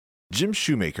Jim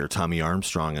Shoemaker, Tommy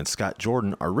Armstrong, and Scott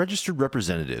Jordan are registered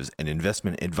representatives and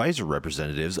investment advisor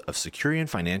representatives of Securian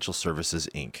Financial Services,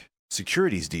 Inc.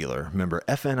 Securities dealer, member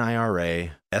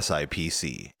FINRA,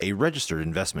 SIPC, a registered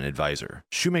investment advisor.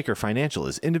 Shoemaker Financial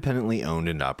is independently owned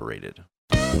and operated.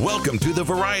 Welcome to the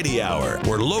Variety Hour,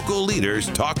 where local leaders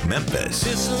talk Memphis.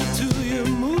 Listen to you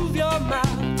move your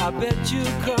mouth. I bet you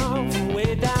come from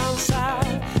way down south.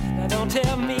 Now don't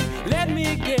tell me, let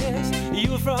me guess.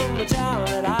 You're from the town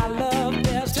that I love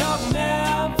best. Talk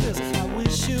Memphis, I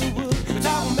wish you would.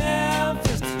 Talk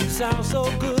Memphis, you sound so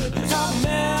good. Talk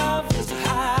Memphis,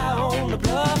 high on the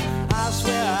bluff. I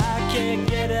swear I can't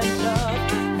get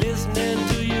enough. Listening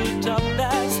to you talk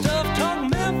that stuff. Talk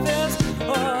Memphis,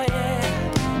 oh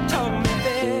yeah. Talk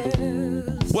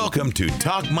Memphis. Welcome to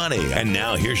Talk Money. And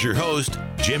now here's your host,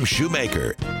 Jim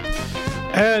Shoemaker.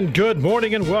 And good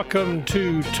morning and welcome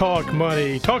to Talk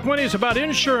Money. Talk Money is about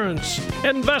insurance,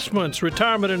 investments,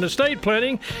 retirement, and estate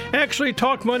planning. Actually,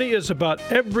 Talk Money is about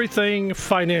everything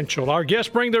financial. Our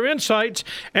guests bring their insights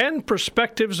and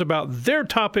perspectives about their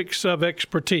topics of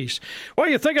expertise. Well,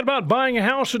 you're thinking about buying a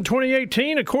house in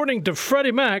 2018? According to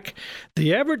Freddie Mac,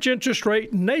 the average interest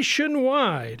rate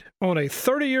nationwide on a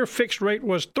 30-year fixed rate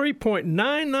was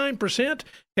 3.99%.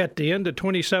 At the end of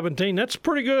 2017. That's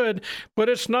pretty good, but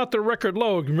it's not the record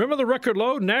low. Remember the record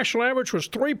low? National average was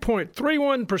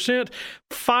 3.31%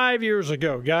 5 years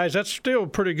ago. Guys, that's still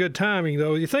pretty good timing,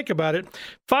 though. You think about it.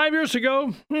 5 years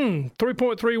ago,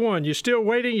 3.31. You still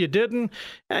waiting? You didn't?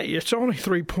 Hey, it's only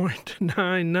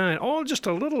 3.99. All just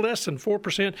a little less than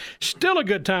 4%. Still a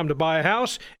good time to buy a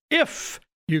house if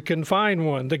you can find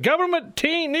one. The government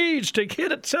needs to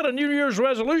set a New Year's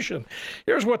resolution.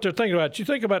 Here's what they're thinking about. You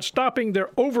think about stopping their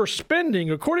overspending.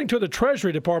 According to the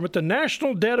Treasury Department, the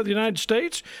national debt of the United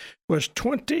States was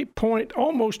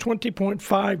almost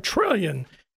 $20.5 trillion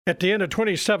at the end of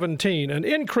 2017, an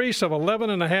increase of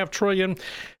 $11.5 trillion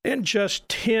in just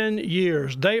 10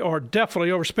 years. They are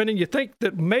definitely overspending. You think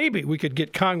that maybe we could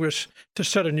get Congress to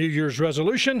set a New Year's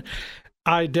resolution?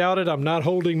 I doubt it. I'm not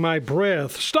holding my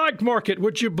breath. Stock market,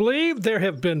 would you believe there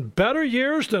have been better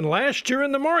years than last year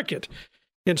in the market?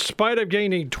 In spite of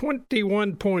gaining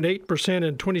 21.8%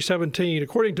 in 2017,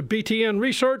 according to BTN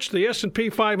Research, the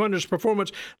S&P 500's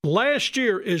performance last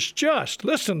year is just,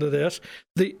 listen to this,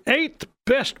 the 8th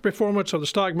best performance of the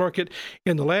stock market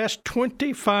in the last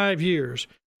 25 years.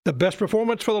 The best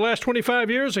performance for the last 25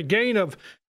 years, a gain of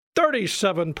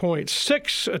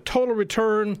 37.6, a total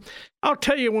return. I'll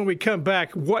tell you when we come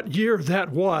back what year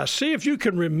that was. See if you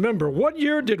can remember. What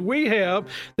year did we have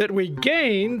that we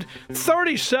gained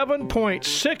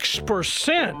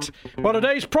 37.6%? Well,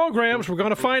 today's programs, we're going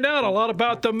to find out a lot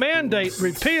about the mandate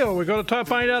repeal. We're going to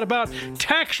find out about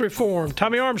tax reform.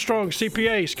 Tommy Armstrong,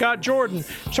 CPA, Scott Jordan,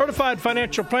 certified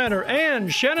financial planner,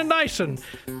 and Shannon Dyson,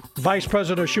 Vice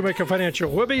President of Shoemaker Financial.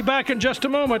 We'll be back in just a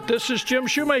moment. This is Jim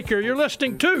Shoemaker. You're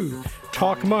listening to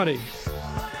Talk Money.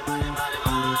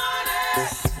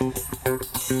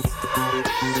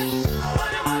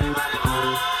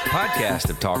 Podcasts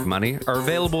of Talk Money are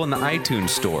available in the iTunes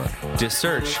Store. Just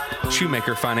search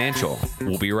Shoemaker Financial.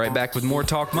 We'll be right back with more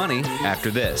Talk Money after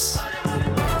this.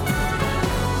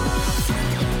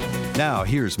 Now,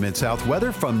 here's Mid-South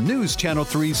weather from News Channel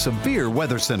 3's Severe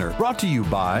Weather Center. Brought to you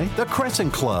by the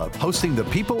Crescent Club, hosting the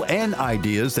people and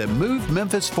ideas that moved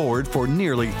Memphis forward for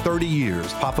nearly 30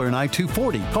 years. Poplar and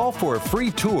I-240. Call for a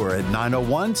free tour at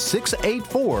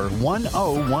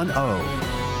 901-684-1010.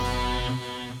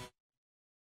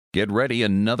 Get ready,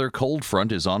 another cold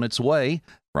front is on its way.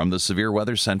 From the Severe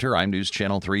Weather Center, I'm News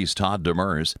Channel 3's Todd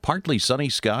Demers. Partly sunny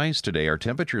skies today. Our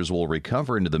temperatures will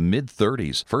recover into the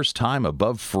mid-30s. First time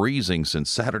above freezing since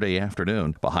Saturday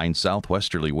afternoon, behind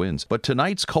southwesterly winds. But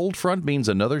tonight's cold front means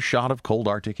another shot of cold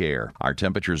Arctic air. Our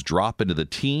temperatures drop into the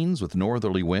teens with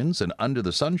northerly winds, and under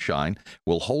the sunshine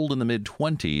will hold in the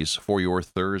mid-20s for your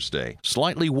Thursday.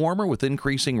 Slightly warmer with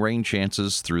increasing rain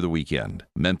chances through the weekend.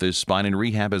 Memphis Spine and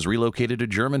Rehab has relocated to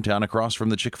Germantown across from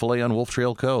the Chick-fil-A on Wolf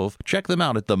Trail Cove. Check them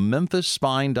out at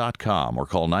thememphisspine.com or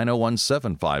call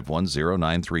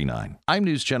 901-751-0939. I'm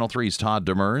News Channel 3's Todd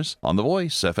Demers on The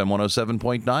Voice, FM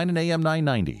 107.9 and AM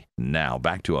 990. Now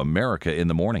back to America in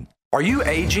the Morning. Are you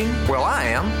aging? Well, I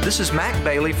am. This is Mac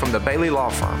Bailey from the Bailey Law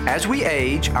Firm. As we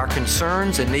age, our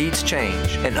concerns and needs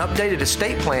change. An updated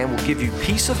estate plan will give you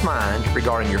peace of mind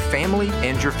regarding your family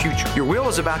and your future. Your will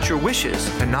is about your wishes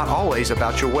and not always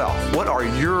about your wealth. What are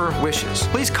your wishes?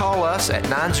 Please call us at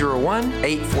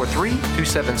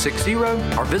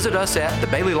 901-843-2760 or visit us at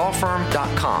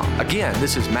thebaileylawfirm.com. Again,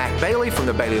 this is Mac Bailey from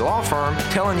the Bailey Law Firm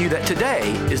telling you that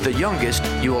today is the youngest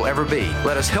you will ever be.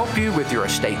 Let us help you with your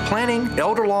estate planning,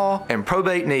 elder law, and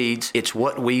probate needs. It's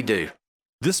what we do.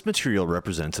 This material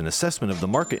represents an assessment of the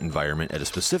market environment at a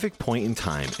specific point in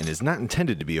time and is not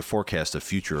intended to be a forecast of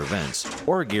future events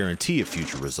or a guarantee of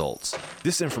future results.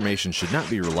 This information should not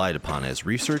be relied upon as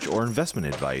research or investment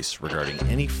advice regarding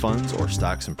any funds or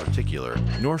stocks in particular,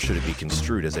 nor should it be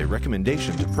construed as a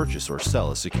recommendation to purchase or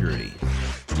sell a security.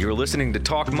 You're listening to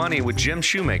Talk Money with Jim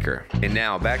Shoemaker. And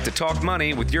now back to Talk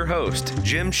Money with your host,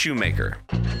 Jim Shoemaker.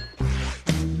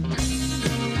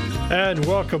 And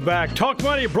welcome back. Talk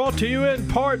Money brought to you in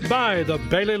part by the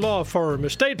Bailey Law Firm,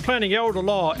 estate planning, elder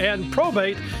law, and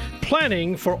probate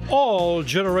planning for all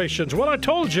generations. Well, I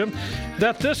told you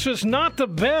that this is not the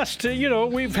best.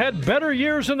 We've had better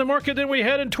years in the market than we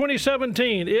had in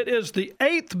 2017. It is the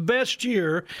 8th best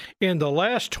year in the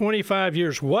last 25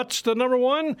 years. What's the number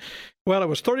one? Well, it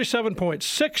was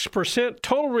 37.6%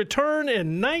 total return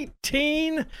in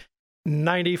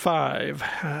 1995.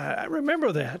 I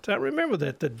remember that.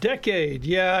 The decade.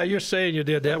 Yeah, you're saying you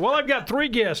did that. Well, I've got 3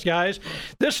 guests, guys.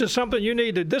 This is something you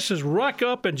need to, this is rock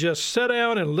up and just sit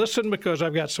down and listen, because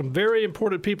I've got some very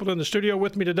important people in the studio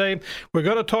with me today. We're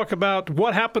going to talk about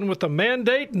what happened with the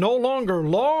mandate, no longer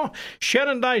law.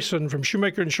 Shannon Dyson from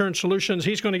Shoemaker Insurance Solutions,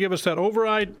 he's going to give us that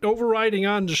overriding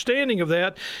understanding of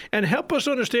that and help us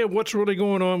understand what's really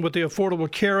going on with the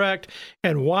Affordable Care Act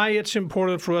and why it's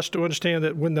important for us to understand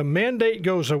that when the mandate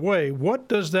goes away, what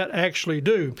does that actually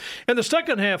do? In the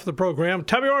second half of the program,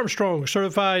 Tommy Armstrong,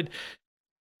 certified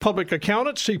public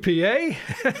accountant, CPA,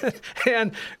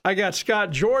 and I got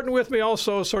Scott Jordan with me,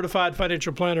 also a certified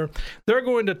financial planner. They're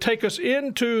going to take us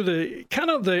into the kind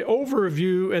of the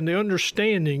overview and the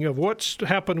understanding of what's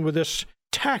happened with this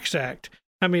tax act.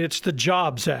 I mean, it's the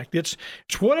Jobs Act. It's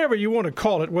whatever you want to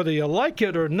call it, whether you like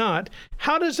it or not.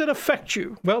 How does it affect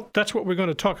you? Well, that's what we're going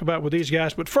to talk about with these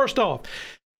guys. But first off,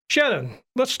 Shannon,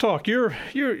 let's talk. You're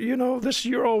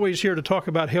always here to talk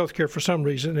about healthcare for some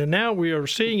reason, and now we are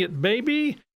seeing it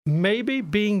maybe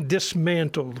being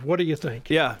dismantled. What do you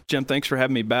think? Yeah, Jim, thanks for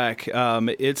having me back.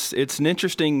 It's an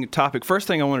interesting topic. First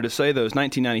thing I wanted to say, though, is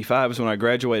 1995 is when I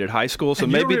graduated high school, so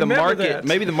maybe the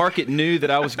market knew that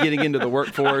I was getting into the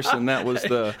workforce, and that was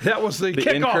the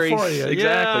kickoff increase. For you.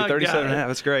 Exactly, 37.5.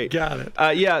 That's great. Got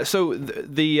it. So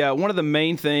the one of the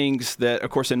main things that,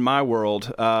 of course, in my world,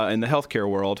 in the healthcare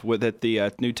world, that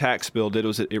the new tax bill did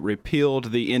was it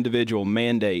repealed the individual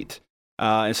mandate.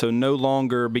 And so no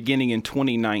longer, beginning in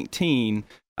 2019,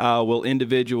 will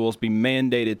individuals be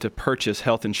mandated to purchase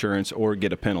health insurance or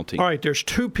get a penalty. All right, there's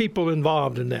 2 people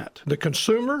involved in that, the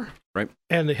consumer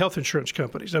and the health insurance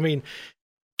companies. I mean,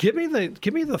 give me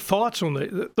the thoughts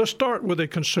on let's start with the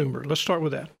consumer. Let's start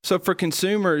with that. So for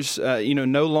consumers,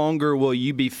 no longer will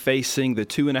you be facing the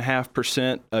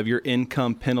 2.5% of your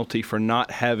income penalty for not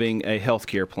having a health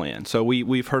care plan. So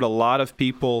we've heard a lot of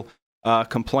people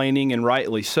complaining, and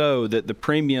rightly so, that the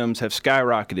premiums have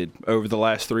skyrocketed over the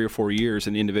last 3 or 4 years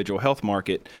in the individual health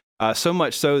market, so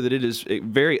much so that it is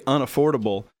very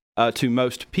unaffordable to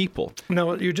most people.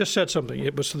 No, you just said something.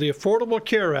 It was the Affordable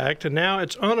Care Act, and now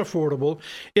it's unaffordable.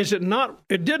 Is it not?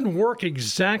 It didn't work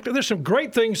exactly. There's some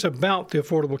great things about the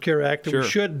Affordable Care Act that we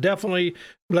should definitely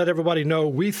let everybody know.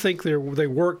 We think they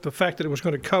worked. The fact that it was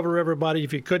going to cover everybody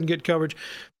if you couldn't get coverage,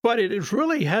 but it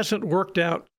really hasn't worked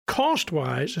out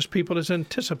cost-wise as people as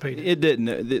anticipated. It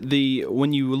didn't.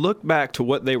 When you look back to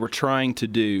what they were trying to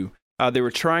do, they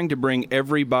were trying to bring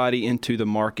everybody into the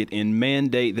market and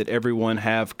mandate that everyone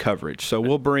have coverage. So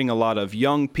we'll bring a lot of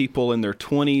young people in their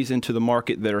 20s into the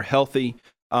market that are healthy.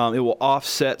 It will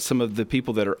offset some of the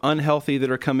people that are unhealthy that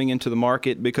are coming into the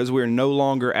market, because we're no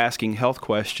longer asking health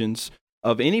questions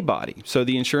of anybody. So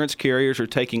the insurance carriers are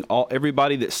taking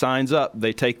everybody that signs up,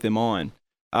 they take them on.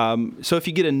 So if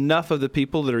you get enough of the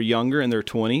people that are younger in their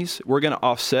 20s, we're going to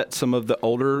offset some of the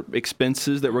older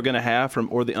expenses that we're going to have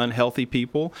or the unhealthy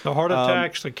people. The heart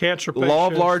attacks, the cancer patients, law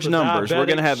of large numbers. We're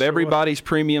going to have diabetics, everybody's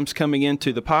premiums coming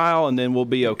into the pile, and then we'll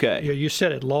be okay. Yeah, you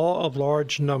said it, law of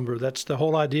large number. That's the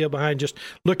whole idea behind just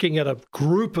looking at a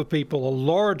group of people, a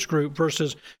large group,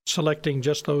 versus selecting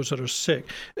just those that are sick.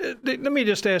 Let me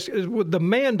just ask, with the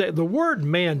mandate, the word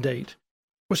mandate,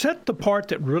 was that the part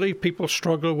that really people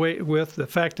struggle with, the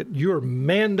fact that you're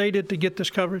mandated to get this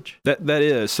coverage? That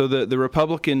is. So the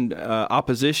Republican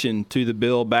opposition to the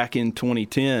bill back in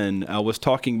 2010 was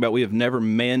talking about we have never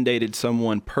mandated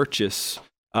someone purchase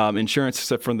insurance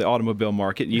except from the automobile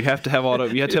market. You have to have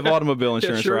automobile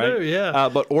insurance, sure right? Do, yeah.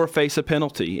 Or face a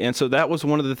penalty. And so that was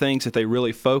one of the things that they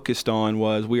really focused on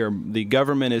was the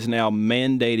government is now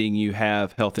mandating you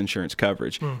have health insurance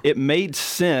coverage. It made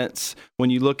sense when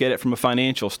you look at it from a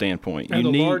financial standpoint.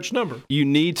 And large number. You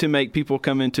need to make people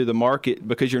come into the market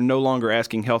because you're no longer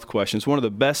asking health questions. One of the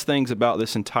best things about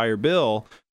this entire bill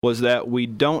was that we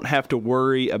don't have to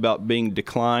worry about being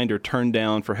declined or turned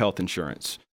down for health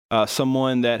insurance.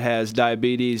 Someone that has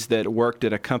diabetes that worked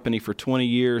at a company for 20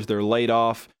 years, they're laid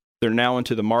off, they're now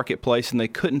into the marketplace, and they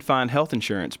couldn't find health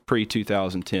insurance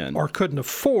pre-2010. Or couldn't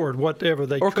afford whatever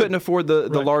they Or couldn't afford the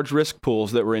Right. large risk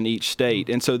pools that were in each state.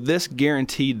 And so this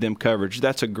guaranteed them coverage.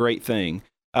 That's a great thing.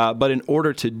 But in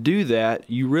order to do that,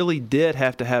 you really did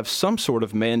have to have some sort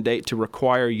of mandate to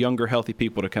require younger, healthy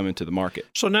people to come into the market.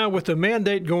 So now with the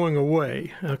mandate going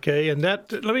away, okay, and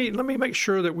that let me make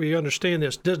sure that we understand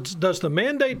this. Does the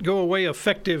mandate go away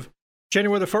effective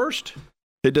January the 1st?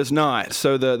 It does not.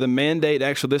 So the mandate,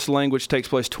 actually, this language takes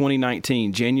place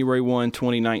 2019, January 1,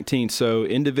 2019. So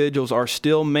individuals are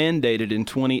still mandated in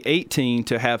 2018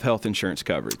 to have health insurance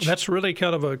coverage. That's really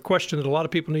kind of a question that a lot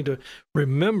of people need to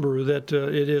remember, that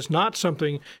it is not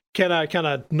something, can I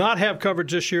not have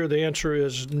coverage this year? The answer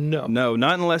is no. No,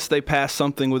 not unless they pass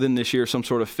something within this year, some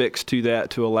sort of fix to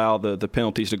that to allow the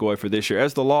penalties to go away for this year.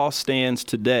 As the law stands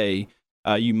today,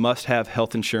 you must have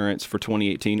health insurance for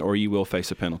 2018 or you will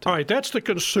face a penalty. All right, that's the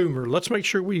consumer. Let's make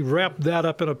sure we wrap that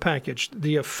up in a package.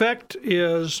 The effect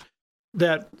is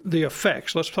that the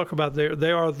effects, let's talk about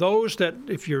there are those that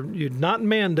if you're not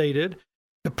mandated,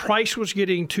 the price was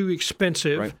getting too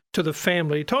expensive to the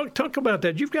family. Talk about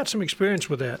that. You've got some experience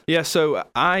with that. Yeah, so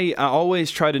I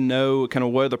always try to know kind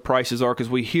of where the prices are, because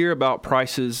we hear about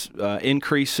prices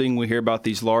increasing. We hear about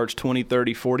these large 20,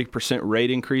 30, 40% rate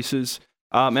increases.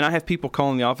 And I have people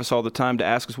calling the office all the time to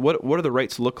ask us, what do the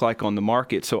rates look like on the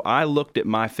market? So I looked at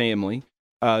my family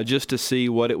just to see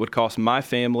what it would cost my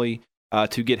family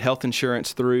to get health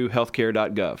insurance through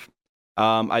healthcare.gov.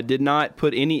 I did not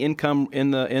put any income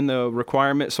in the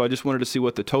requirement, so I just wanted to see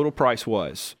what the total price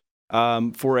was.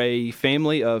 For a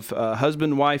family of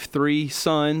husband, wife, 3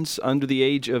 sons under the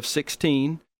age of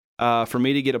 16, for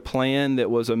me to get a plan that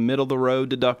was a middle-of-the-road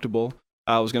deductible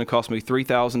was going to cost me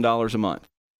 $3,000 a month.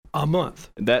 A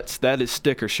month. That is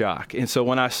sticker shock. And so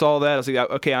when I saw that, I was like,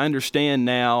 okay, I understand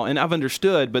now, and I've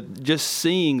understood, but just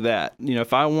seeing that,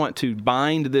 if I want to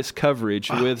bind this coverage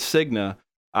with Cigna,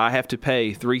 I have to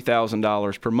pay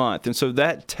 $3,000 per month. And so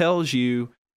that tells you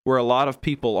where a lot of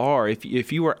people are.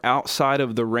 If you are outside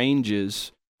of the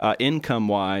ranges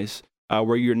income-wise,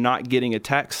 where you're not getting a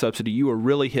tax subsidy, you are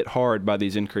really hit hard by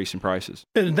these increasing prices.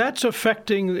 And that's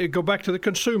affecting, go back to the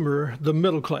consumer, the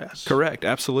middle class. Correct,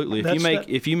 absolutely.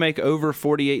 If you make over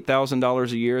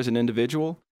 $48,000 a year as an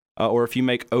individual, or if you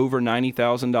make over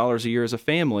 $90,000 a year as a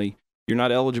family, you're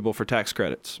not eligible for tax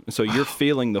credits. And so you're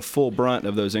feeling the full brunt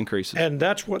of those increases. And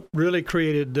that's what really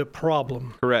created the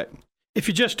problem. Correct. If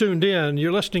you just tuned in,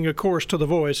 you're listening, of course, to The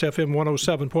Voice, FM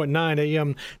 107.9,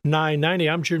 AM 990.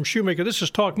 I'm Jim Shoemaker. This is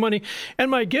Talk Money,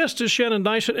 and my guest is Shannon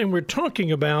Dyson, and we're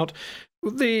talking about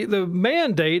the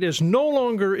mandate is no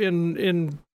longer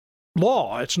in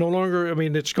law. It's no longer,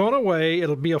 it's gone away.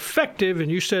 It'll be effective,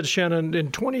 and you said, Shannon,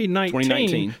 in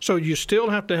 2019. So you still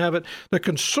have to have it. The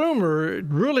consumer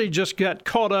really just got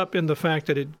caught up in the fact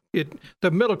that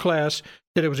the middle class,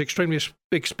 that it was extremely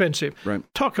expensive. Right.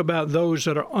 Talk about those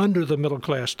that are under the middle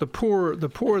class, the poor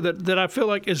that I feel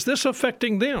like, is this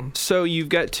affecting them? So you've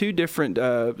got 2 different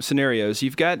scenarios.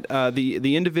 You've got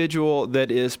the individual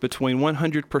that is between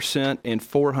 100% and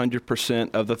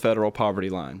 400% of the federal poverty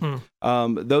line.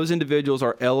 Those individuals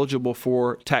are eligible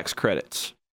for tax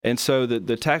credits. And so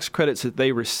the tax credits that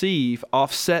they receive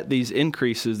offset these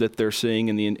increases that they're seeing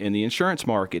in the insurance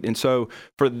market. And so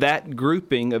for that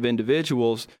grouping of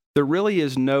individuals, there really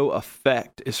is no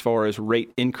effect as far as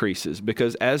rate increases,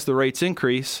 because as the rates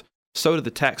increase, so do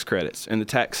the tax credits and the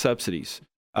tax subsidies.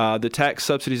 The tax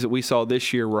subsidies that we saw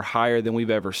this year were higher than we've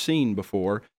ever seen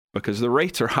before, because the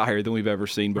rates are higher than we've ever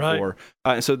seen before.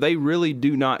 Right. So they really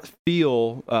do not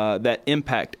feel that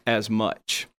impact as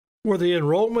much. Were the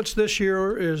enrollments this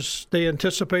year as they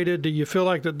anticipated? Do you feel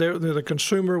like that the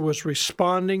consumer was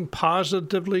responding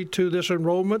positively to this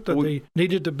enrollment that they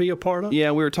needed to be a part of?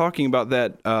 Yeah, we were talking about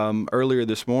that earlier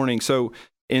this morning. So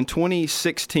in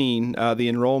 2016, the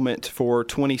enrollment for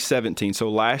 2017, so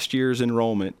last year's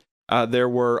enrollment, there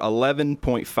were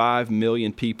 11.5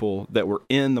 million people that were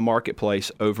in the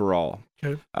marketplace overall.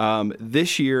 Okay.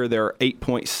 This year, there are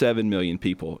 8.7 million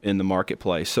people in the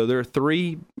marketplace. So there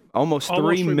are almost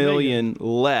 3 million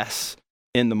less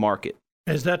in the market.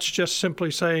 Is that just simply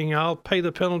saying, I'll pay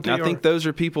the penalty? I think those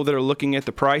are people that are looking at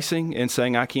the pricing and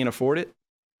saying, I can't afford it.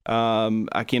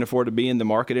 I can't afford to be in the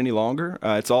market any longer.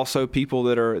 It's also people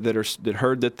that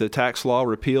heard that the tax law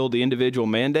repealed the individual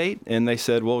mandate, and they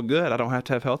said, "Well, good, I don't have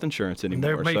to have health insurance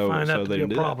anymore." They may find that to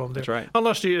be a problem. That's right.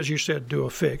 Unless they, as you said, do a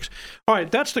fix. All right,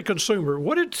 that's the consumer.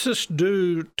 What did this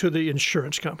do to the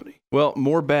insurance company? Well,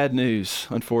 more bad news,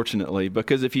 unfortunately,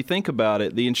 because if you think about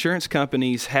it, the insurance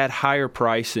companies had higher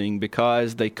pricing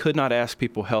because they could not ask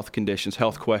people health conditions,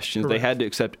 health questions. Correct. They had to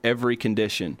accept every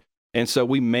condition. And so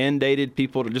we mandated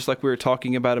people to, just like we were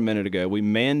talking about a minute ago, we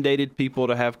mandated people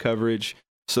to have coverage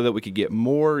so that we could get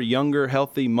more younger,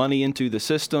 healthy money into the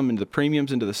system, into the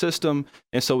premiums into the system,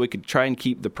 and so we could try and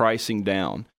keep the pricing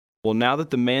down. Well, now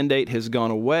that the mandate has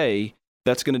gone away,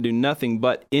 that's going to do nothing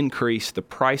but increase the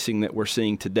pricing that we're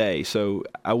seeing today. So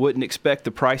I wouldn't expect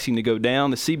the pricing to go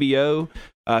down. The CBO,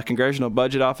 Congressional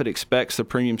Budget Office, expects the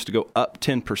premiums to go up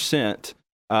 10%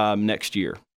 next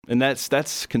year. And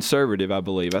that's conservative, I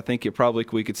believe. I think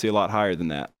we could see a lot higher than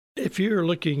that. If you're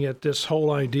looking at this whole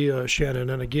idea,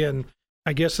 Shannon, and again,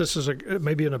 I guess this is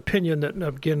maybe an opinion that,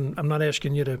 again, I'm not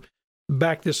asking you to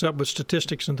back this up with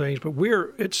statistics and things, but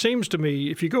it seems to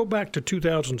me, if you go back to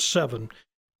 2007,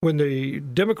 when the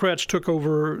Democrats took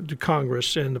over the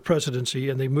Congress and the presidency,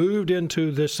 and they moved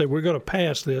into this, say, we're going to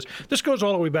pass this. This goes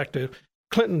all the way back to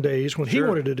Clinton days when he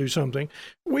wanted to do something.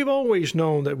 We've always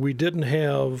known that we didn't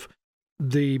have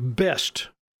the best.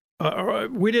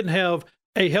 We didn't have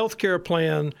a health care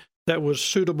plan that was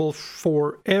suitable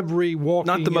for every walking.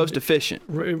 Not the most efficient.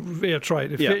 That's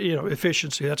right.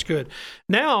 Efficiency. That's good.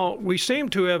 Now we seem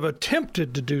to have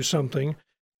attempted to do something,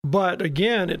 but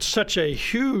again, it's such a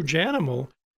huge animal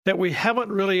that we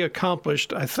haven't really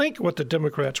accomplished, I think, what the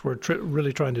Democrats were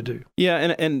really trying to do. Yeah,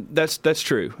 and that's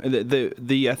true.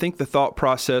 I think the thought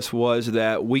process was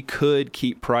that we could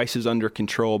keep prices under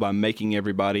control by making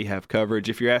everybody have coverage.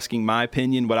 If you're asking my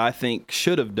opinion, what I think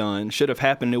should have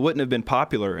happened, it wouldn't have been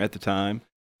popular at the time,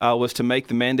 was to make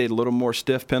the mandate a little more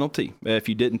stiff penalty if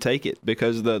you didn't take it,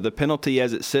 because the penalty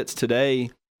as it sits today,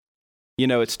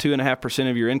 it's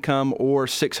 2.5% of your income or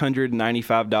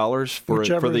 $695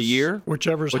 for the year.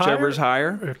 Whichever's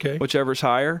higher. Okay. Whichever's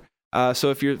higher. So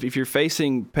if you're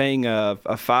paying a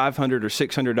 $500 or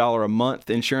 $600 a month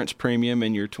insurance premium,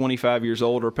 and you're 25 years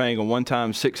old or paying a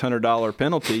one-time $600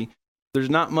 penalty, there's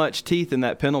not much teeth in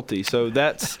that penalty. So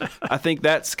I think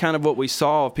that's kind of what we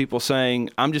saw of people saying,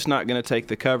 I'm just not going to take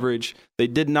the coverage. They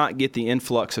did not get the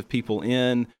influx of people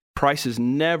in. Prices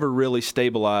never really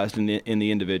stabilized in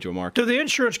the individual market. Do the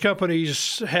insurance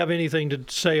companies have anything to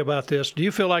say about this? Do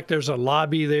you feel like there's a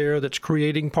lobby there that's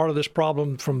creating part of this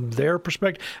problem from their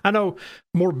perspective? I know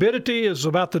morbidity is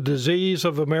about the disease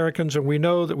of Americans, and we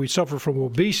know that we suffer from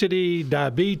obesity,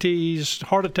 diabetes,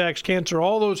 heart attacks, cancer,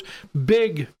 all those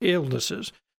big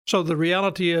illnesses. So the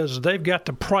reality is they've got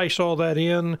to price all that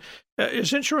in.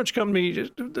 Is insurance company,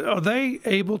 are they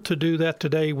able to do that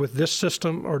today with this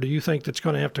system, or do you think that's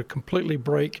going to have to completely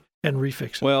break and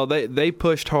refix it? Well, they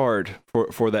pushed hard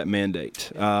for that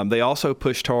mandate. They also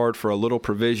pushed hard for a little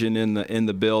provision in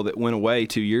the bill that went away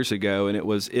 2 years ago, and it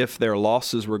was if their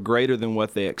losses were greater than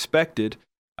what they expected,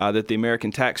 that the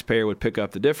American taxpayer would pick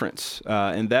up the difference.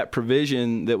 And that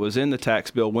provision that was in the tax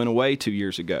bill went away 2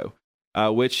 years ago.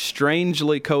 Which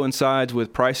strangely coincides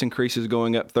with price increases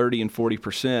going up 30 and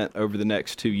 40% over the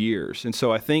next 2 years. And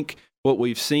so I think what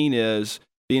we've seen is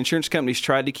the insurance companies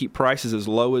tried to keep prices as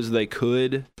low as they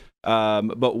could,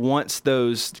 but once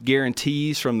those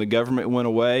guarantees from the government went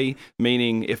away,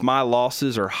 meaning if my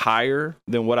losses are higher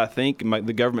than what I think,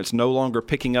 the government's no longer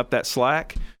picking up that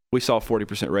slack, we saw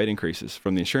 40% rate increases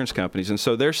from the insurance companies. And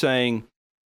so they're saying,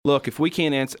 look, if we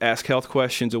can't ask health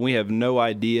questions and we have no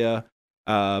idea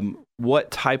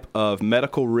what type of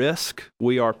medical risk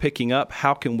we are picking up,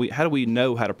 how do we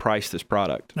know how to price this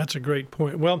product? That's a great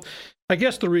point. Well, I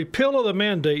guess the repeal of the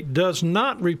mandate does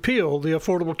not repeal the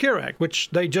Affordable Care Act, which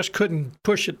they just couldn't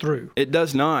push it through. It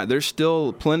does not. There's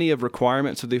still plenty of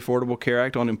requirements of the Affordable Care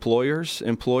Act on employers.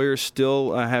 Employers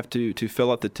still have to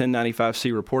fill out the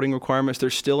 1095-C reporting requirements.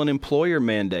 There's still an employer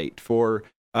mandate for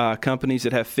companies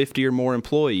that have 50 or more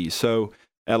employees. So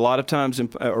a lot of times,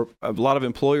 a lot of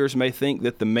employers may think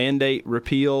that the mandate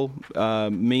repeal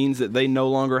means that they no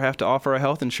longer have to offer a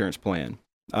health insurance plan.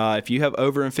 If you have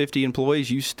over 50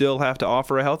 employees, you still have to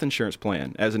offer a health insurance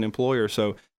plan as an employer.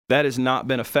 So that has not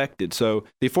been affected. So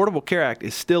the Affordable Care Act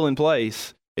is still in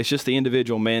place. It's just the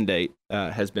individual mandate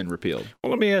has been repealed.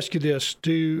 Well, let me ask you this.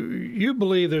 Do you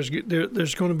believe there's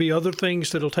going to be other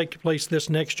things that will take place this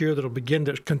next year that will begin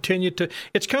to continue to...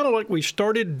 It's kind of like we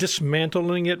started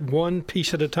dismantling it one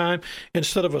piece at a time.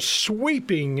 Instead of a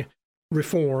sweeping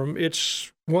reform,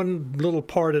 it's one little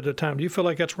part at a time? Do you feel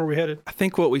like that's where we're headed? I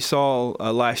think what we saw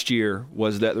last year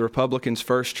was that the Republicans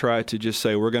first tried to just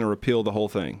say, we're going to repeal the whole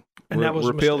thing. And that was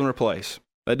repeal and replace.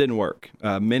 That didn't work.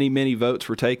 Many votes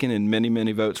were taken and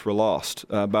many votes were lost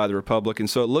by the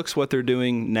Republicans. So it looks what they're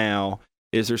doing now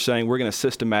is they're saying we're going to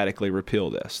systematically repeal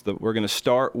this. We're going to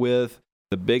start with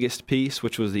the biggest piece,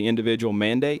 which was the individual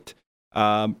mandate.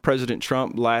 President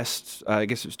Trump I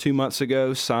guess it was 2 months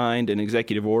ago, signed an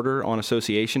executive order on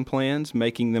association plans,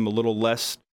 making them a little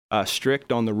less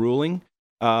strict on the ruling,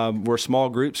 where small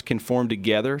groups can form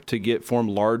together to form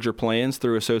larger plans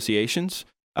through associations.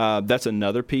 That's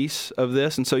another piece of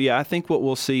this. And so, I think what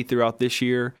we'll see throughout this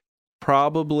year,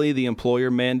 probably the employer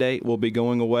mandate will be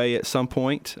going away at some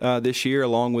point this year,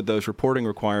 along with those reporting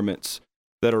requirements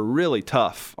that are really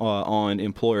tough on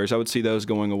employers. I would see those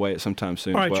going away at some time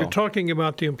soon. All right, as well. You're talking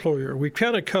about the employer. We've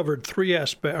kind of covered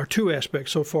two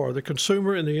aspects so far, the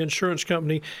consumer and the insurance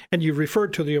company, and you've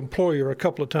referred to the employer a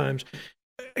couple of times.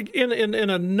 In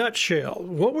a nutshell,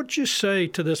 what would you say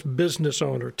to this business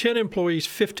owner, 10 employees,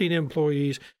 15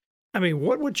 employees? I mean,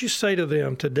 what would you say to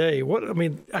them today?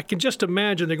 I can just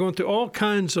imagine they're going through all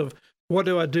kinds of, what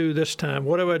do I do this time?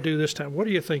 What do I do this time? What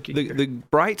are you thinking? The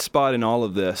bright spot in all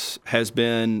of this has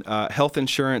been health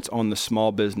insurance on the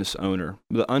small business owner.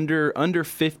 The under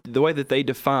 50, the way that they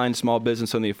define small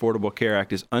business on the Affordable Care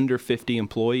Act is under 50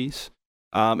 employees.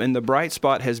 And the bright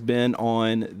spot has been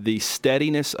on the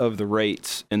steadiness of the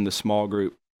rates in the small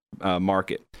group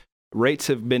market. Rates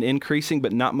have been increasing,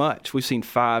 but not much. We've seen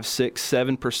 5, 6,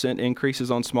 7%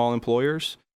 increases on small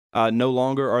employers. No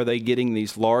longer are they getting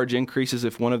these large increases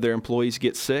if one of their employees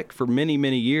gets sick. For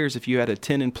many years, if you had a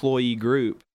 10-employee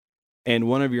group and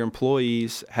one of your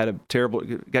employees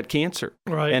got cancer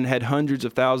and had hundreds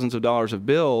of thousands of dollars of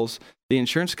bills, the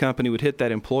insurance company would hit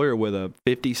that employer with a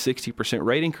 50-60%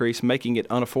 rate increase, making it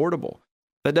unaffordable.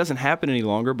 That doesn't happen any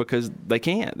longer because they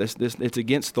can't. It's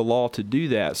against the law to do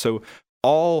that. So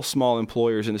all small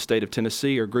employers in the state of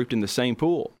Tennessee are grouped in the same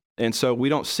pool. And so we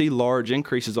don't see large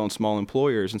increases on small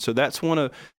employers. And so that's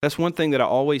one thing that I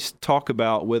always talk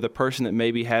about with a person that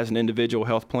maybe has an individual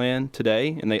health plan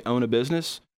today and they own a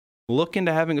business. Look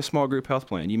into having a small group health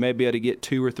plan. You may be able to get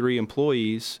 2 or 3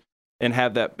 employees and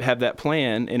have that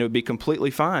plan, and it would be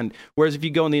completely fine. Whereas if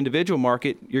you go in the individual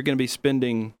market, you're going to be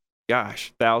spending,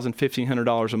 $1,000,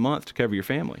 $1,500 a month to cover your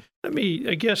family.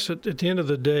 I guess at the end of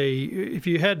the day, if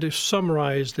you had to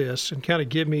summarize this and kind of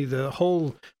give me the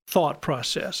whole thought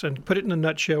process and put it in a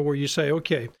nutshell where you say,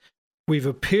 okay, we've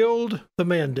appealed the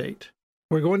mandate.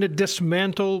 We're going to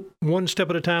dismantle one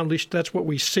step at a time. At least that's what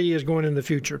we see is going in the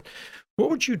future. What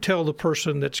would you tell the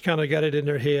person that's kind of got it in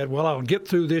their head? Well, I'll get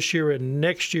through this year and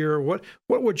next year.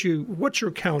 What's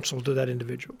your counsel to that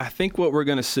individual? I think what we're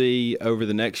going to see over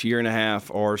the next year and a half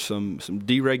are some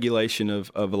deregulation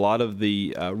of a lot of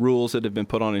the rules that have been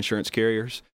put on insurance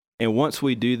carriers. And once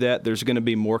we do that, there's going to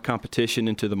be more competition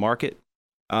into the market.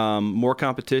 More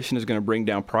competition is going to bring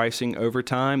down pricing over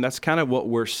time. That's kind of what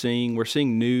we're seeing. We're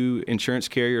seeing new insurance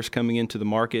carriers coming into the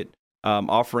market,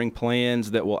 offering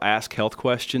plans that will ask health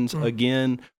questions.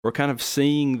 Again, we're kind of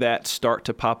seeing that start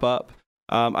to pop up.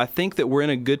 I think that we're in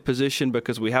a good position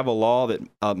because we have a law that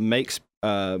makes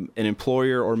an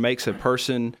employer or makes a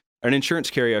person, or an insurance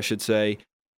carrier, I should say,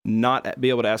 not be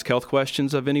able to ask health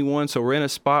questions of anyone. So we're in a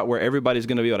spot where everybody's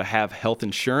going to be able to have health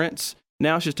insurance.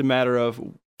 Now it's just a matter of,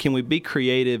 can we be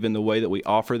creative in the way that we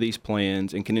offer these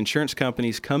plans, and can insurance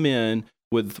companies come in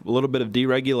with a little bit of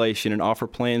deregulation and offer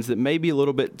plans that may be a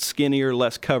little bit skinnier,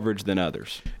 less coverage than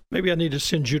others? Maybe I need to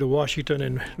send you to Washington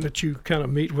and let you kind of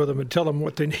meet with them and tell them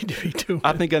what they need to be doing.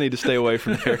 I think I need to stay away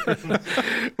from there.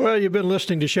 Well, you've been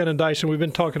listening to Shannon Dyson. We've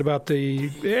been talking about the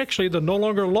no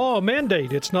longer law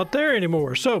mandate. It's not there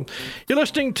anymore. So you're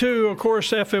listening to, of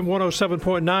course, FM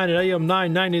 107.9 and AM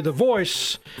 990, The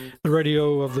Voice, the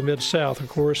radio of the Mid-South, of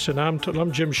course. And I'm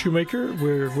Jim Shoemaker.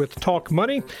 We're with Talk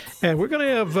Money. And we're going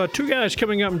to have 2 guys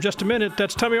coming up in just a minute.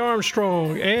 That's Tommy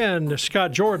Armstrong and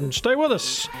Scott Jordan. Stay with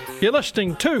us. You're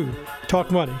listening to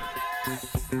Talk Money. Be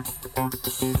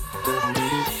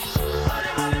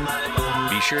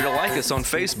sure to like us on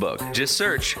Facebook. Just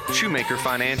search Shoemaker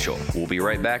Financial. We'll be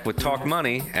right back with Talk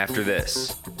Money after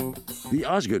this. The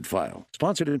Osgood File,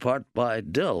 sponsored in part by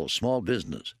Dell Small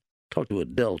Business. Talk to a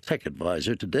Dell Tech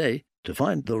Advisor today to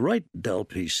find the right Dell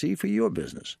PC for your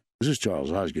business. This is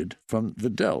Charles Osgood from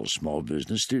the Dell Small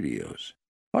Business Studios.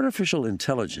 Artificial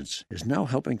intelligence is now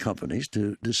helping companies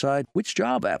to decide which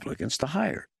job applicants to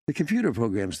hire. The computer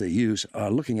programs they use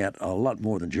are looking at a lot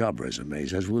more than job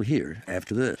resumes, as we'll hear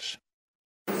after this.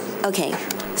 Okay,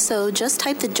 so just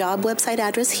type the job website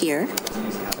address here.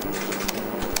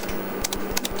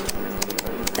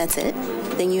 That's it.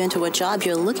 Then you enter what job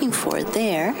you're looking for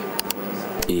there.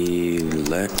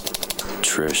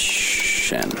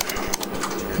 Electrician.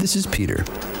 This is Peter.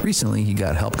 Recently, he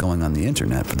got help going on the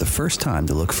internet for the first time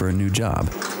to look for a new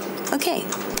job. Okay,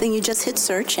 then you just hit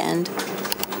search and...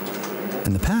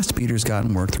 In the past, Peter's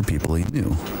gotten work through people he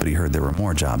knew, but he heard there were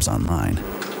more jobs online.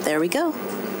 There we go.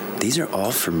 These are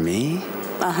all for me?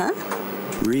 Uh-huh.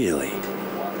 Really?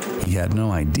 He had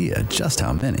no idea just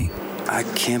how many. I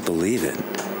can't believe it.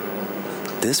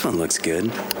 This one looks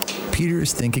good. Peter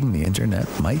is thinking the internet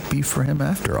might be for him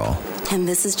after all. And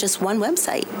this is just one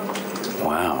website.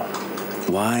 Wow.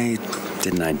 Why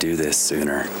didn't I do this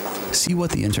sooner? See what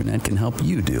the internet can help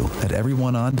you do at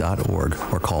everyoneon.org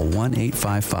or call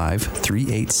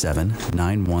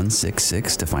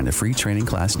 1-855-387-9166 to find a free training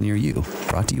class near you.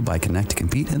 Brought to you by Connect to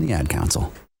Compete and the Ad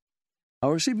Council.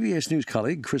 Our CBS News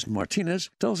colleague, Chris Martinez,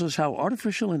 tells us how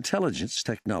artificial intelligence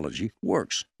technology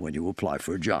works when you apply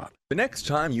for a job. The next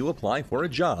time you apply for a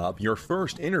job, your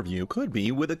first interview could be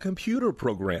with a computer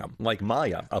program like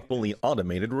Maya, a fully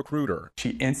automated recruiter.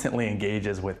 She instantly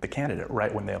engages with the candidate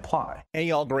right when they apply.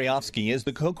 Eyal Grayovsky is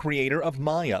the co-creator of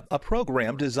Maya, a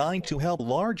program designed to help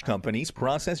large companies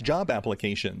process job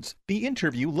applications. The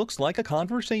interview looks like a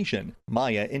conversation.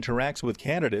 Maya interacts with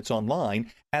candidates online,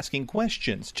 asking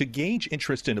questions to gauge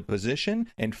interest in a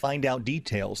position and find out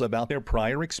details about their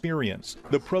prior experience.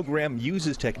 The program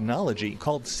uses technology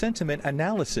called sentiment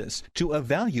analysis to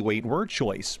evaluate word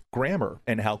choice, grammar,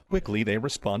 and how quickly they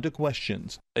respond to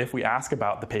questions. If we ask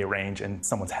about the pay range and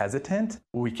someone's hesitant,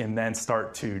 we can then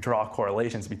start to draw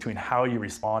correlations between how you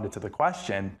responded to the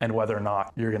question and whether or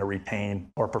not you're going to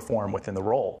retain or perform within the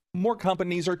role. More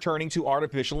companies are turning to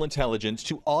artificial intelligence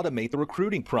to automate the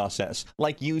recruiting process,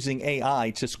 like using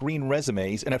AI to screen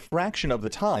resumes in a fraction of the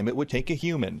time it would take a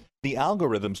human. The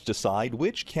algorithms decide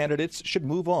which candidates should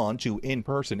move on to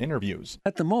in-person interviews.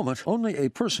 At the moment, only a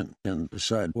person can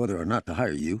decide whether or not to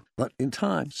hire you, but in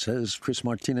time, says Chris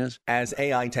Martinez. As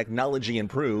AI technology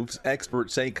improves,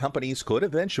 experts say companies could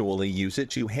eventually use it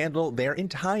to handle their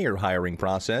entire hiring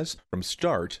process from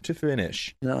start to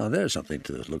finish. Now, there's something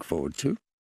to look forward to.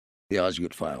 The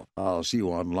Osgood File. I'll see you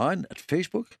online at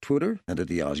Facebook, Twitter, and at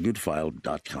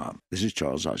theosgoodfile.com. This is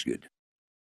Charles Osgood.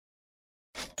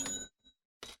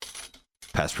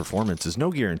 Past performance is no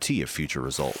guarantee of future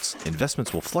results.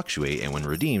 Investments will fluctuate and when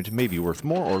redeemed may be worth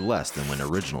more or less than when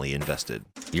originally invested.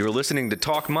 You're listening to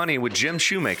Talk Money with Jim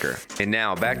Shoemaker. And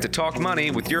now back to Talk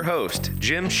Money with your host,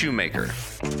 Jim Shoemaker.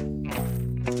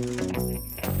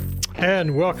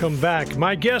 And welcome back.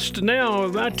 My guest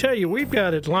now, I tell you, we've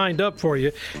got it lined up for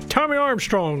you. Tommy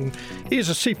Armstrong, he's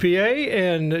a CPA,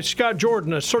 and Scott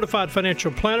Jordan, a certified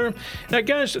financial planner. Now,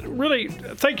 guys, really,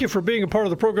 thank you for being a part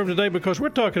of the program today because we're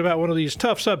talking about one of these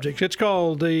tough subjects. It's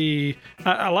called I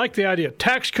like the idea,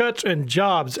 Tax Cuts and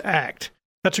Jobs Act.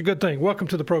 That's a good thing. Welcome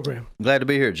to the program. Glad to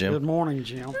be here, Jim. Good morning,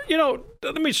 Jim. You know,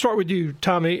 let me start with you,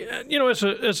 Tommy. You know, as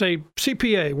a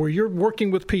CPA, where you're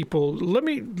working with people,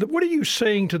 what are you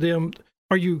saying to them?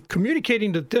 Are you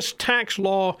communicating that this tax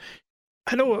law?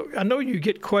 I know you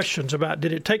get questions about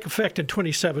did it take effect in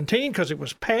 2017 because it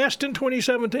was passed in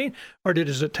 2017, or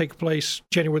does it take place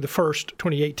January the 1st,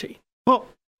 2018? Well,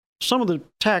 some of the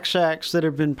tax acts that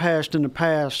have been passed in the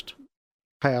past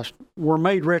were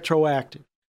made retroactive.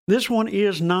 This one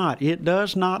is not. It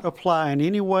does not apply in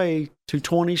any way to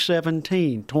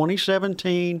 2017.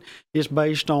 2017 is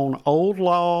based on old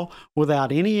law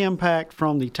without any impact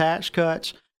from the Tax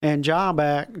Cuts and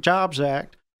Jobs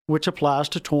Act, which applies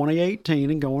to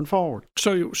 2018 and going forward.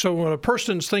 So when a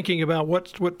person's thinking about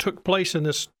what took place in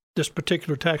this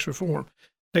particular tax reform,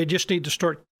 they just need to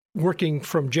start working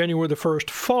from January the 1st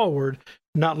forward,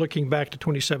 not looking back to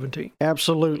 2017.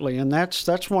 Absolutely, and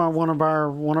that's why one of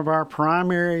our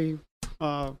primary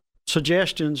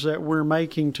suggestions that we're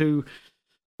making to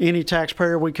any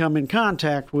taxpayer we come in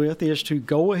contact with is to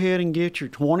go ahead and get your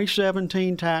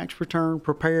 2017 tax return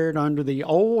prepared under the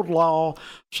old law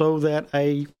so that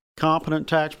a competent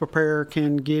tax preparer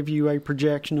can give you a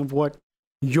projection of what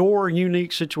your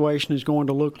unique situation is going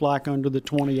to look like under the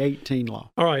 2018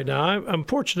 law. All right. Now, I'm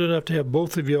fortunate enough to have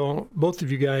both of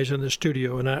you guys in the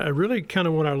studio, and I really kind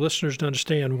of want our listeners to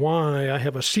understand why I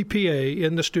have a CPA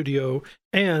in the studio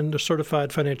and a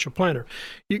certified financial planner.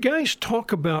 You guys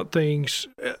talk about things,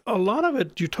 a lot of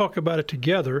it, you talk about it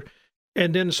together,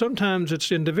 and then sometimes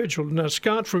it's individual. Now,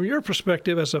 Scott, from your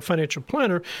perspective as a financial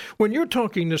planner, when you're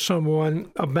talking to someone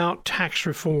about tax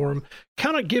reform,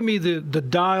 kind of give me the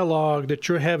dialogue that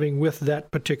you're having with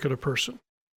that particular person.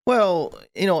 Well,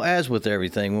 you know, as with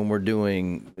everything, when we're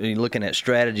looking at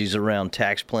strategies around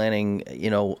tax planning, you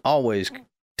know, always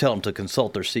tell them to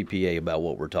consult their CPA about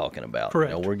what we're talking about.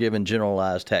 Correct. We're giving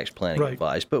generalized tax planning Right.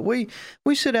 advice, but we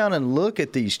sit down and look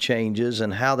at these changes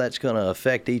and how that's going to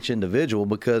affect each individual,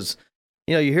 because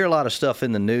you hear a lot of stuff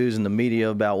in the news and the media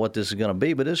about what this is going to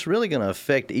be, but it's really going to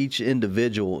affect each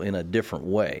individual in a different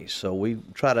way. So we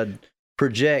try to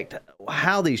project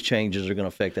how these changes are going to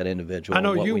affect that individual. I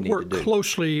know and what you we need work to do.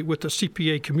 closely with the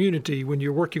CPA community when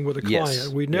you're working with a client. Yes,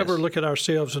 We never yes. look at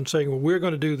ourselves and saying, well, we're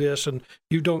going to do this, and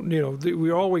you don't,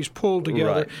 we're always pulled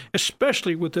together, Right.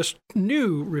 especially with this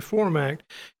new Reform Act.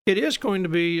 It is going to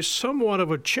be somewhat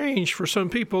of a change for some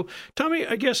people. Tommy,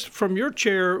 I guess from your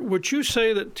chair, would you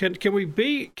say that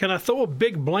can I throw a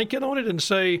big blanket on it and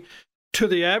say, to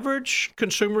the average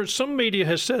consumer, some media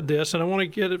has said this, and I want to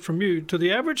get it from you, to the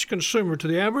average consumer, to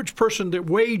the average person, the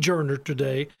wage earner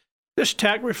today, this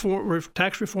tax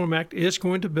reform act is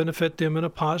going to benefit them in a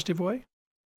positive way?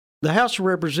 The House of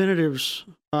Representatives,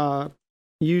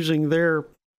 using their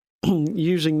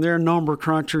number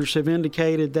crunchers, have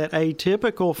indicated that a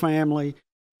typical family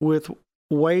with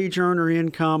wage earner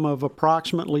income of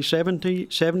approximately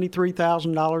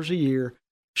 $73,000 a year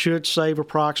should save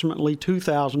approximately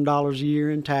 $2,000 a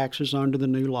year in taxes under the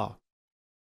new law.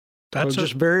 That's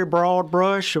just very broad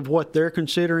brush of what they're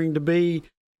considering to be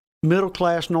middle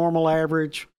class normal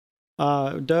average.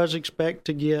 Does expect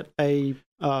to get a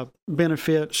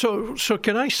benefit. So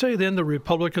can I say then the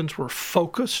Republicans were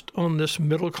focused on this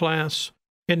middle class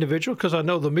individual? Because I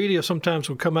know the media sometimes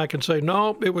will come back and say,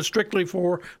 no, it was strictly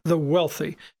for the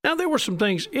wealthy. Now, there were some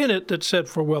things in it that said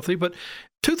for wealthy, but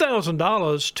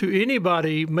 $2,000 to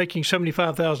anybody making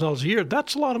 $75,000 a year,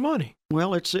 that's a lot of money.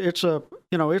 Well, it's a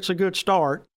good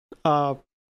start. I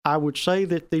would say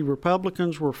that the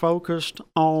Republicans were focused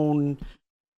on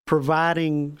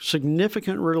providing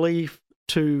significant relief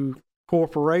to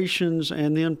corporations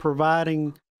and then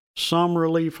providing some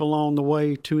relief along the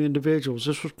way to individuals.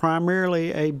 This was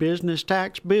primarily a business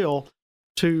tax bill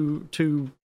to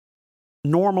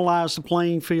normalize the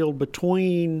playing field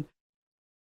between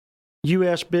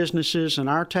U.S. businesses and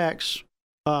our tax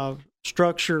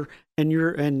structure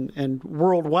and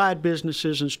worldwide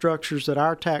businesses and structures that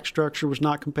our tax structure was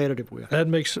not competitive with. That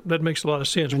makes a lot of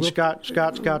sense. And Scott's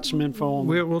got some info on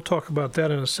that. We'll talk about that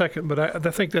in a second, but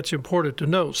I think that's important to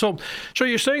know. So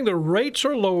you're saying the rates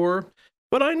are lower,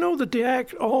 but I know that the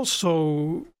Act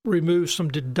also removes some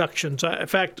deductions. In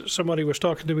fact, somebody was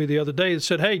talking to me the other day that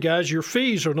said, hey, guys, your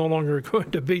fees are no longer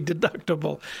going to be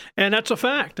deductible. And that's a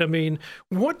fact. I mean,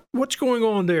 what's going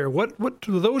on there? What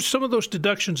some of those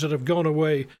deductions that have gone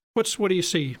away, what do you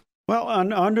see? Well,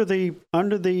 one of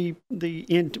the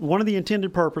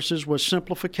intended purposes was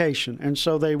simplification. And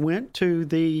so they went to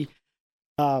the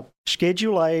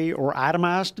Schedule A or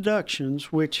itemized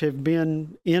deductions, which have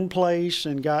been in place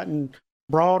and gotten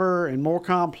broader and more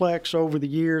complex over the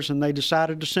years, and they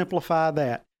decided to simplify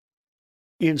that.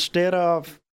 Instead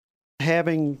of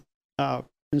having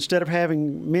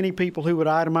many people who would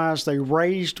itemize, they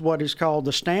raised what is called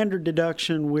the standard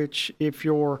deduction, which if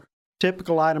your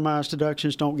typical itemized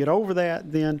deductions don't get over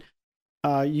that, then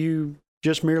you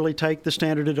just merely take the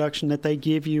standard deduction that they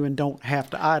give you and don't have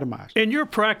to itemize. In your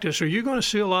practice, are you going to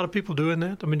see a lot of people doing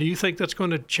that? I mean, do you think that's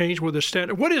going to change with the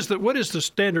standard? What is the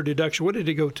standard deduction? What did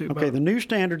it go to? Okay, the new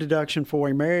standard deduction for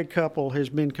a married couple has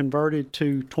been converted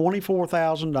to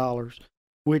 $24,000,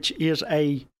 which is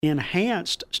a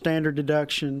enhanced standard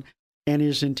deduction and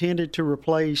is intended to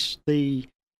replace the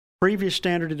previous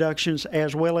standard deductions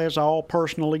as well as all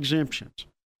personal exemptions.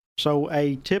 So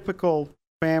a typical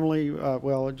family,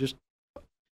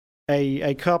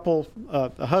 a couple,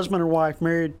 a husband and wife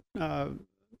married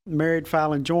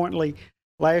filing jointly.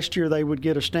 Last year they would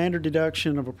get a standard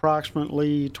deduction of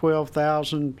approximately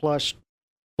 $12,000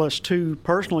 plus two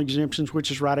personal exemptions,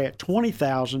 which is right at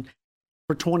 $20,000.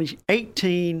 For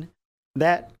 2018,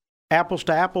 that apples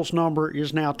to apples number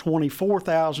is now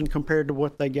 $24,000 compared to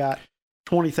what they got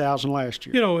 $20,000 last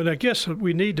year. And I guess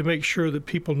we need to make sure that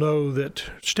people know that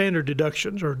standard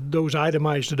deductions or those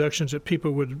itemized deductions that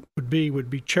people would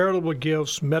be charitable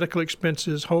gifts, medical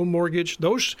expenses, home mortgage.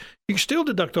 Those you can still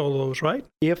deduct all of those, right?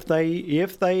 If they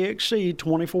exceed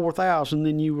 $24,000,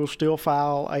 then you will still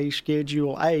file a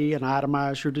Schedule A and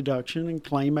itemize your deduction and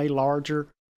claim a larger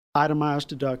itemized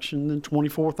deduction than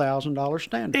 $24,000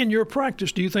 standard. In your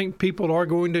practice, do you think people are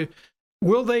going to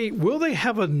will they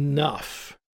have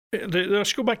enough?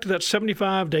 Let's go back to that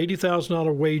 $75,000 to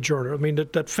 $80,000 wage earner. I mean,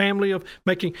 that family of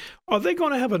making, are they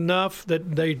going to have enough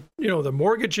that they, the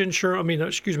mortgage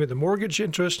the mortgage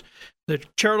interest, the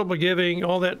charitable giving,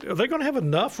 all that, are they going to have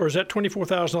enough, or is that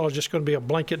 $24,000 just going to be a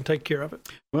blanket and take care of it?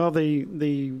 Well,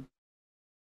 the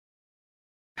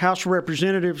House of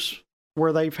Representatives,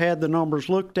 where they've had the numbers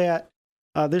looked at,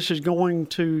 this is going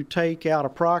to take out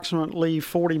approximately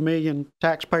 40 million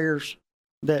taxpayers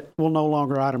that will no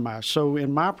longer itemize. So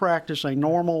in my practice, a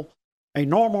normal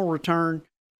return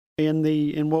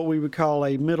in what we would call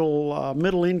a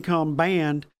middle income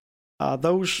band,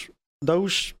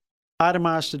 those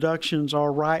itemized deductions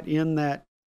are right in that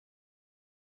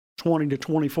 20 to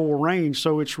 24 range.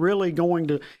 So it's really going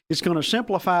to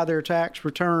simplify their tax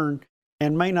return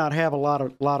and may not have a lot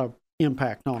of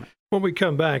impact on it. When we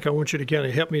come back, I want you to kind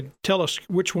of help me tell us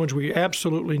which ones we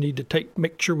absolutely need to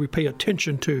make sure we pay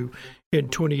attention to in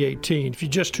 2018. If you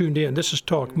just tuned in, this is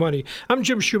Talk Money. I'm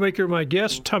Jim Shoemaker. My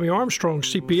guest, Tommy Armstrong,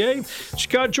 CPA,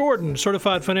 Scott Jordan,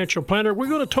 Certified Financial Planner. We're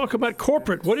going to talk about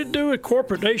corporate, what it do with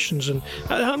corporate nations and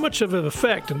how much of an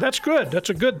effect. And that's good. That's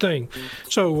a good thing.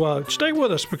 So stay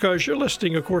with us because you're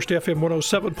listening, of course, to FM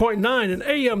 107.9 and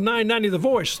AM 990 The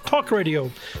Voice, talk radio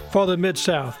for the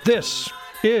Mid-South. This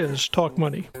is Talk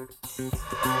Money.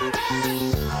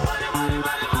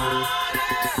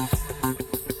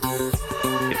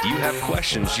 If you have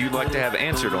questions you'd like to have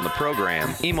answered on the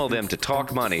program, email them to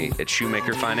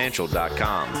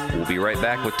talkmoney@shoemakerfinancial.com. We'll be right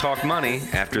back with Talk Money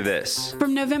after this.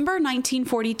 From November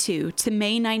 1942 to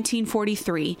May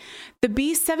 1943, the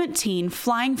B-17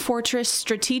 Flying Fortress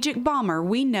strategic bomber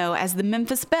we know as the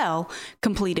Memphis Belle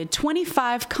completed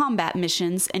 25 combat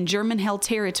missions in German-held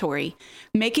territory,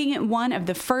 making it one of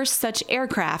the first such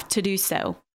aircraft to do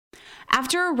so.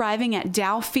 After arriving at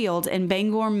Dow Field in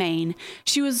Bangor, Maine,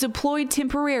 she was deployed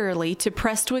temporarily to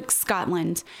Prestwick,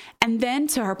 Scotland, and then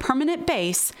to her permanent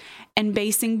base in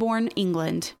Bassingbourn,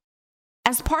 England.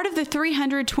 As part of the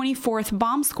 324th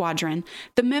Bomb Squadron,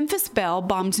 the Memphis Belle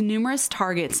bombed numerous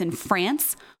targets in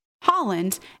France,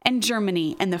 Holland, and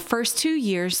Germany in the first 2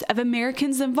 years of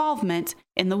Americans' involvement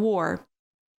in the war.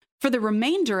 For the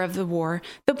remainder of the war,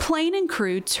 the plane and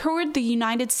crew toured the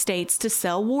United States to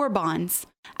sell war bonds.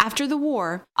 After the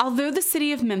war, although the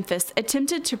city of Memphis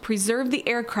attempted to preserve the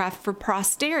aircraft for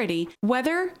posterity,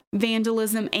 weather,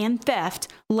 vandalism, and theft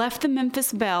left the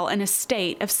Memphis Belle in a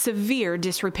state of severe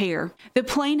disrepair. The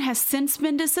plane has since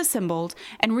been disassembled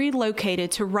and relocated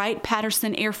to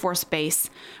Wright-Patterson Air Force Base,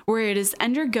 where it is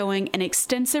undergoing an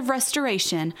extensive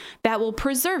restoration that will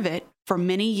preserve it for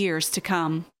many years to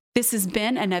come. This has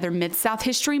been another Mid-South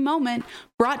History Moment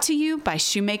brought to you by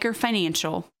Shoemaker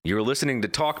Financial. You're listening to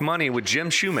Talk Money with Jim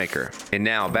Shoemaker. And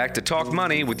now back to Talk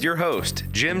Money with your host,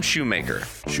 Jim Shoemaker.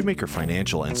 Shoemaker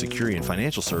Financial and Securian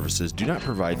Financial Services do not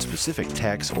provide specific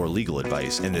tax or legal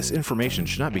advice, and this information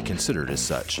should not be considered as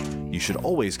such. You should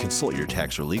always consult your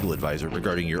tax or legal advisor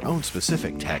regarding your own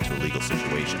specific tax or legal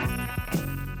situation.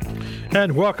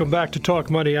 And welcome back to Talk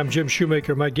Money. I'm Jim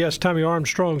Shoemaker. My guest, Tommy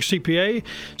Armstrong, CPA,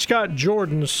 Scott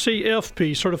Jordan,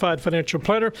 CFP, Certified Financial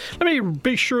Planner. Let me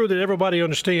be sure that everybody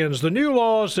understands the new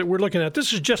laws that we're looking at.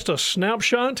 This is just a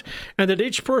snapshot, and that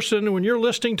each person, when you're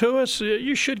listening to us,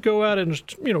 you should go out and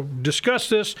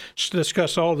discuss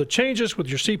all the changes with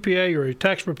your CPA or your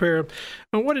tax preparer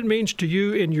and what it means to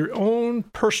you in your own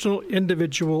personal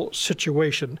individual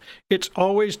situation. It's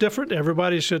always different.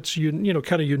 Everybody's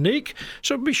kind of unique.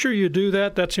 So be sure you do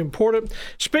that. That's important.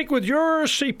 Speak with your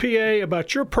CPA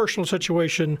about your personal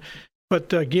situation.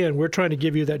 But again, we're trying to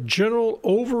give you that general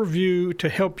overview to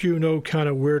help you know kind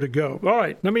of where to go. All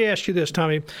right, let me ask you this,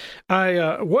 Tommy.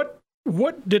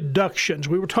 What deductions?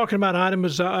 We were talking about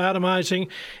itemizing,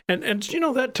 and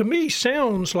that to me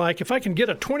sounds like if I can get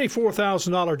a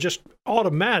 $24,000 just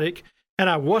automatic, and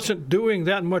I wasn't doing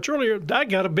that much earlier, I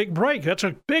got a big break. That's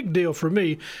a big deal for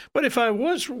me. But if I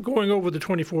was going over the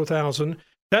 $24,000,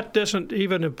 that doesn't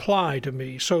even apply to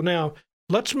me. So now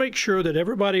let's make sure that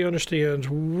everybody understands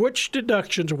what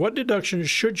deductions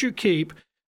should you keep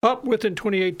up within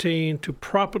 2018 to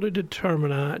properly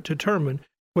determine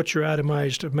what your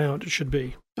itemized amount should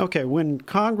be. Okay, when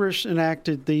Congress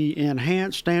enacted the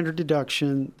enhanced standard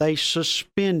deduction, they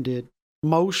suspended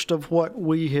most of what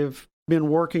we have been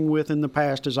working with in the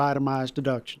past as itemized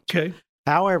deductions. Okay.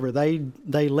 However,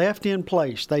 they left in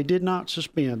place. They did not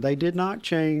suspend. They did not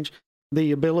change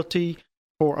the ability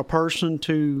for a person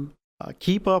to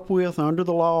keep up with, under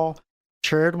the law,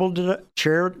 charitable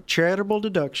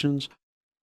deductions,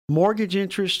 mortgage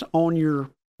interest on your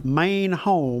main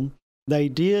home. They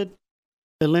did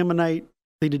eliminate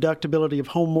the deductibility of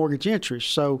home mortgage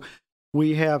interest. So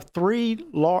we have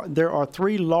there are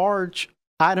three large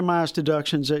itemized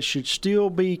deductions that should still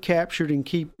be captured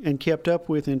and kept up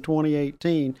with in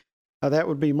 2018. That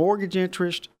would be mortgage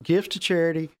interest, gifts to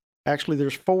charity. Actually,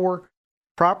 there's 4.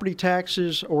 Property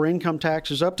taxes or income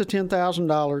taxes up to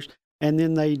 $10,000, and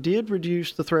then they did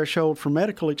reduce the threshold for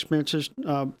medical expenses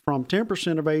from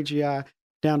 10% of AGI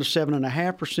down to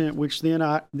 7.5%, which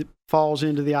then falls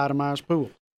into the itemized pool.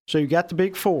 So you got the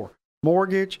big four: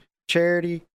 mortgage,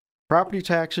 charity, property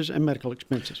taxes, and medical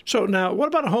expenses. So now, what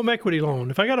about a home equity loan?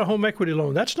 If I got a home equity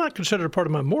loan, that's not considered a part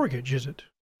of my mortgage, is it?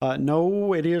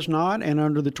 No, it is not. And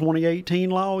under the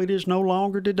 2018 law, it is no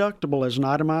longer deductible as an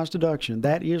itemized deduction.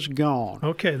 That is gone.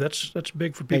 Okay, that's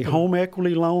big for people. A home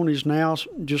equity loan is now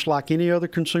just like any other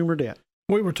consumer debt.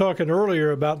 We were talking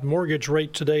earlier about the mortgage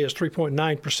rate today is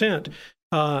 3.9%.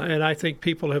 And I think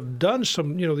people have done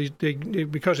some,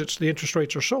 because the interest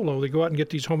rates are so low, they go out and get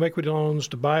these home equity loans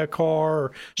to buy a car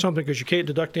or something because you can't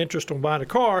deduct interest on buying a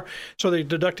car. So they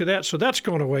deducted that. So that's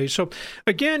gone away. So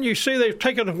again, you see they've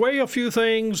taken away a few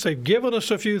things. They've given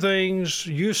us a few things.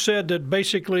 You said that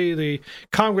basically the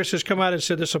Congress has come out and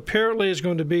said this apparently is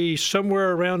going to be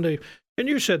somewhere around and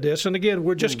you said this, and again,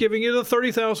 we're just giving you the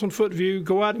 30,000-foot view.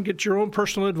 Go out and get your own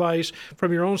personal advice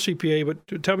from your own CPA,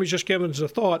 but tell me, just giving us a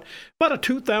thought, about a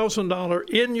 $2,000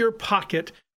 in your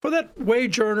pocket for that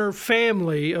wage earner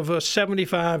family of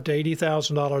 $75,000 to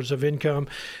 $80,000 of income.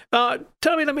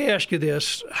 Let me ask you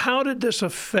this. How did this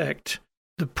affect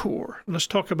the poor? Let's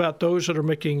talk about those that are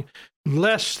making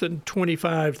less than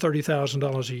 $25,000,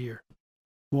 $30,000 a year.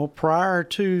 Well, prior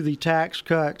to the Tax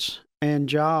Cuts and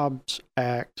Jobs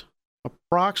Act,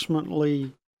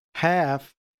 approximately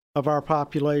half of our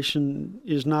population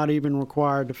is not even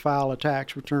required to file a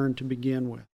tax return to begin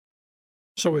with.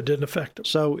 So it didn't affect them.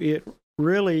 So it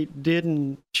really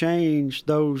didn't change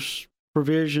those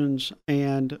provisions,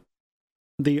 and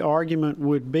the argument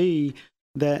would be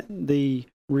that the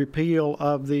repeal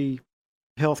of the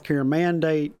healthcare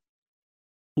mandate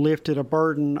lifted a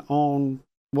burden on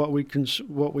what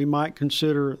we might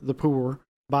consider the poor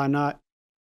by not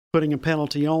putting a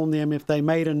penalty on them if they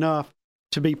made enough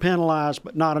to be penalized,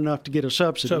 but not enough to get a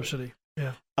subsidy.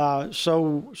 Yeah.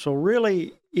 So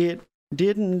really, it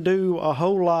didn't do a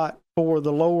whole lot for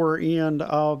the lower end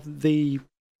of the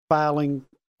filing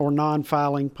or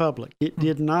non-filing public. It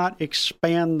did not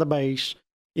expand the base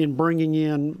in bringing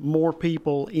in more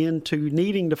people into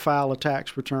needing to file a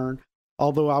tax return.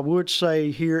 Although I would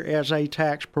say here, as a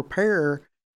tax preparer,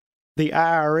 the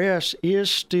IRS is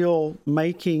still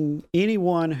making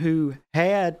anyone who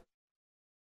had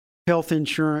health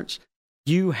insurance,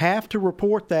 you have to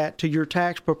report that to your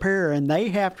tax preparer, and they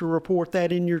have to report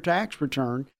that in your tax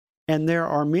return. And there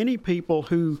are many people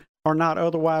who are not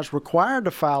otherwise required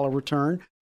to file a return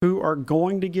who are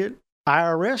going to get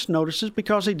IRS notices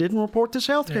because they didn't report this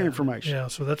health care information. Yeah,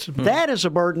 so that is a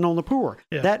burden on the poor.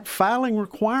 Yeah. That filing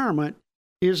requirement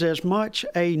is as much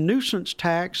a nuisance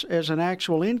tax as an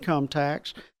actual income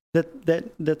tax that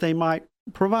they might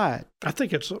provide. I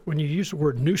think it's when you use the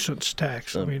word nuisance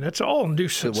tax. I mean, that's all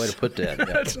nuisance. Good way to put that.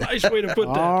 That's a nice way to put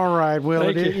that. All right.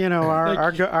 Well,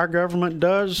 Thank our government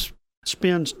does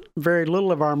spend very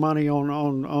little of our money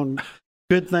on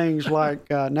good things like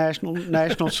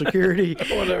national security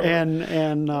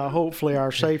and hopefully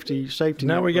our safety.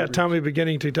 Now we got Tommy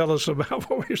beginning to tell us about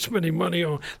what we're spending money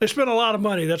on. They spend a lot of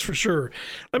money, that's for sure.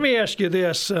 Let me ask you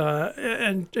this,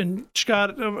 and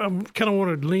Scott, I kind of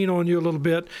want to lean on you a little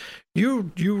bit.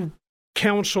 You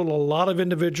counsel a lot of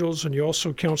individuals, and you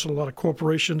also counsel a lot of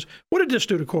corporations. What did this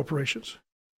do to corporations?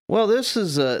 Well,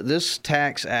 this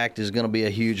tax act is going to be a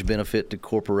huge benefit to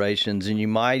corporations, and you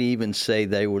might even say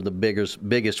they were the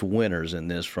biggest winners in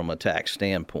this from a tax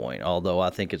standpoint, although I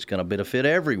think it's going to benefit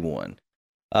everyone.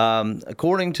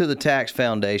 According to the Tax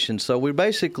Foundation, so we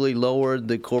basically lowered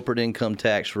the corporate income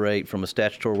tax rate from a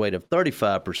statutory rate of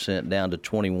 35% down to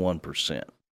 21%.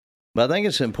 But I think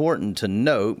it's important to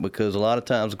note, because a lot of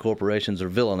times the corporations are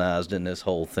villainized in this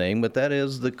whole thing, but that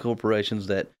is the corporations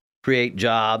that create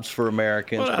jobs for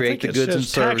Americans, create the goods and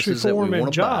services that we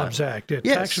want to buy. Tax Reform and Jobs Act.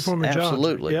 Yes, Tax Reform and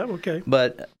absolutely. Jobs Act. Yeah, okay.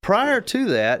 But prior to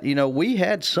that, we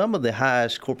had some of the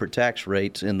highest corporate tax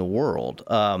rates in the world.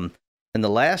 And the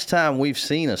last time we've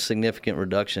seen a significant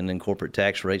reduction in corporate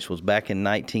tax rates was back in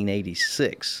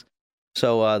 1986.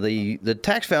 So the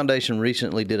Tax Foundation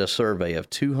recently did a survey of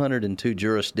 202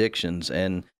 jurisdictions,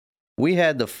 and we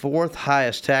had the fourth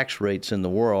highest tax rates in the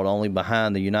world, only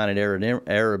behind the United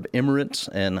Arab Emirates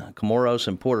and Comoros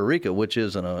and Puerto Rico, which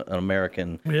is an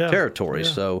American territory. Yeah.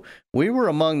 So we were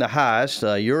among the highest,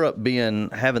 Europe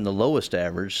having the lowest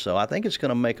average. So I think it's going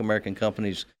to make American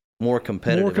companies more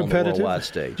competitive on the worldwide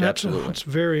stage. Absolutely. That's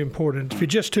very important. If you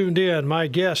just tuned in, my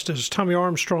guest is Tommy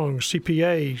Armstrong,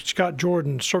 CPA, Scott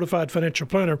Jordan, Certified Financial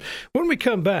Planner. When we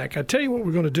come back, I tell you what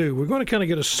we're going to do. We're going to kind of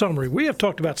get a summary. We have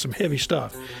talked about some heavy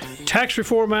stuff. Tax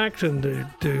Reform Act and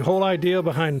the whole idea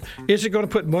behind, is it going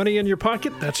to put money in your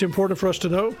pocket? That's important for us to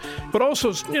know. But also,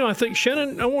 I think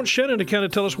I want Shannon to kind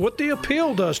of tell us what the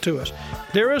appeal does to us.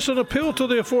 There is an appeal to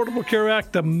the Affordable Care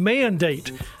Act, the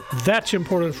mandate That's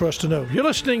important for us to know. You're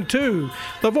listening to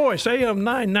The Voice, AM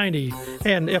 990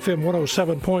 and FM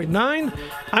 107.9.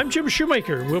 I'm Jim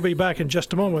Shoemaker. We'll be back in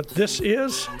just a moment. This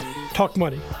is Talk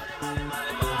Money.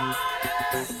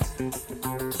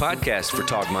 Podcasts for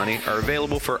Talk Money are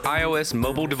available for iOS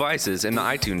mobile devices in the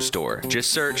iTunes Store.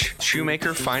 Just search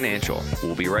Shoemaker Financial.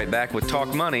 We'll be right back with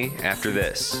Talk Money after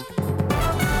this.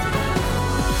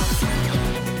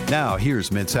 Now,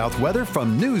 here's Mid-South weather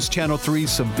from News Channel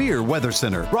 3's Severe Weather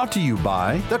Center. Brought to you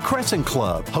by the Crescent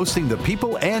Club, hosting the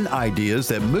people and ideas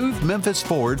that moved Memphis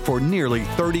forward for nearly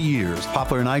 30 years.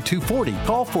 Poplar and I-240.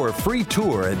 Call for a free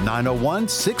tour at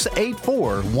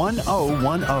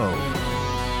 901-684-1010.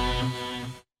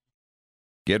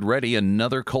 Get ready,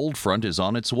 another cold front is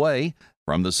on its way.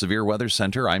 From the Severe Weather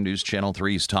Center, I'm News Channel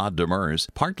 3's Todd Demers.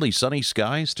 Partly sunny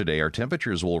skies today. Our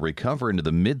temperatures will recover into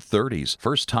the mid-30s.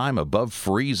 First time above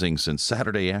freezing since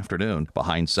Saturday afternoon,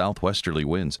 behind southwesterly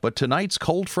winds. But tonight's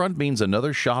cold front means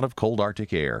another shot of cold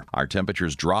Arctic air. Our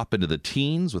temperatures drop into the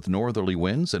teens with northerly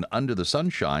winds, and under the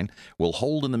sunshine will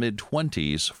hold in the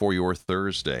mid-20s for your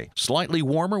Thursday. Slightly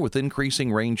warmer with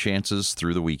increasing rain chances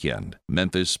through the weekend.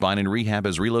 Memphis Spine and Rehab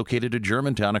has relocated to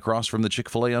Germantown across from the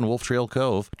Chick-fil-A on Wolf Trail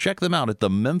Cove. Check them out at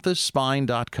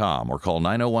thememphisspine.com or call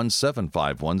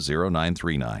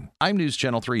 901-751-0939. I'm News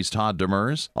Channel 3's Todd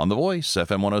Demers on The Voice,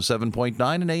 FM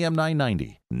 107.9 and AM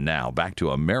 990. Now back to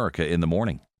America in the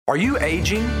Morning. Are you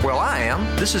aging? Well, I am.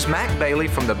 This is Mac Bailey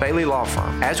from the Bailey Law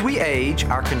Firm. As we age,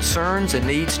 our concerns and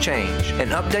needs change. An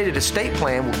updated estate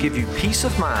plan will give you peace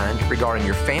of mind regarding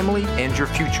your family and your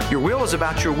future. Your will is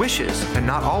about your wishes and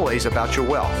not always about your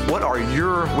wealth. What are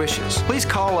your wishes? Please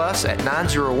call us at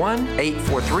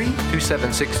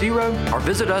 901-843-2760 or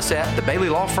visit us at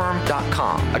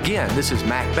thebaileylawfirm.com. Again, this is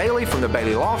Mac Bailey from the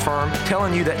Bailey Law Firm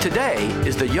telling you that today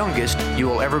is the youngest you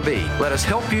will ever be. Let us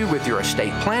help you with your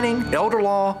estate planning, elder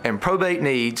law, and probate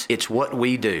needs. It's what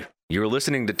we do. You're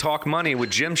listening to Talk Money with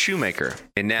Jim Shoemaker.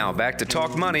 And now back to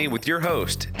Talk Money with your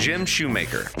host, Jim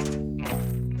Shoemaker.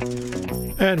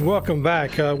 And welcome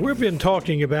back. We've been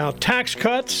talking about tax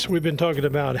cuts. We've been talking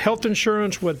about health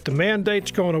insurance, what the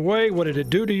mandate's going away, what did it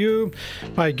do to you.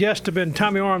 My guests have been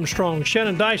Tommy Armstrong,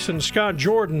 Shannon Dyson, Scott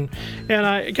Jordan.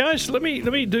 And guys, let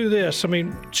me do this. I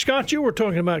mean, Scott, you were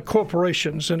talking about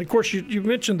corporations. And, of course, you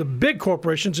mentioned the big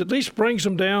corporations. At least brings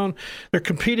them down. They're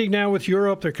competing now with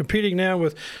Europe. They're competing now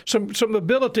with some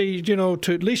ability,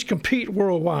 to at least compete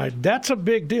worldwide. That's a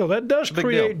big deal. That does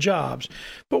create jobs.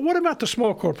 But what about the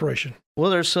small corporation? Well,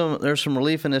 there's some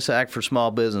relief in this act for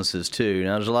small businesses too.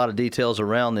 Now, there's a lot of details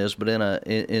around this, but in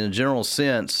a general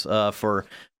sense, for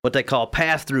what they call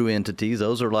pass-through entities,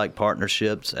 those are like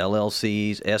partnerships,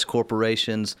 LLCs, S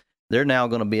corporations. They're now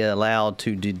going to be allowed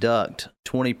to deduct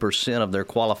 20% of their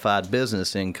qualified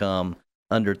business income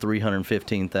under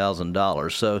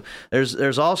 $315,000. So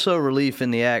there's also relief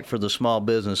in the act for the small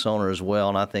business owner as well,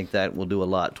 and I think that will do a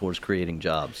lot towards creating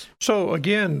jobs. So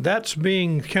again, that's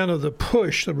being kind of the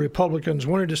push. The Republicans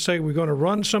wanted to say we're going to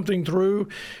run something through,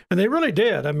 and they really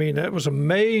did. I mean, that was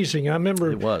amazing. I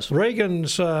remember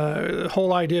Reagan's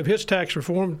whole idea of his tax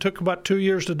reform took about 2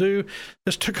 years to do.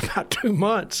 This took about 2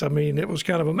 months. I mean, it was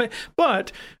kind of amazing.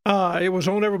 But it was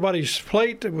on everybody's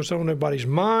plate. It was on everybody's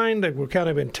mind. They were kind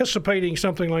of anticipating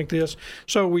something like this.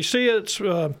 So we see it's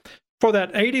for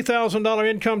that $80,000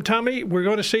 income, Tommy, we're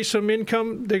going to see some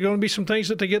income. There are going to be some things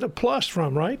that they get a plus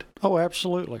from, right? Oh,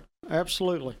 absolutely.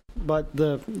 Absolutely. But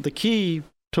the key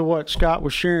to what Scott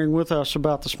was sharing with us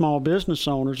about the small business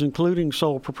owners, including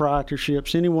sole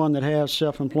proprietorships, anyone that has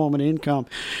self-employment income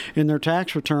in their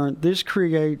tax return, this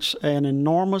creates an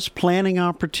enormous planning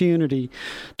opportunity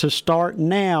to start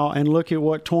now and look at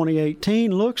what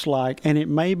 2018 looks like, and it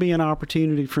may be an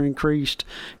opportunity for increased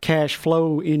cash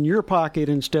flow in your pocket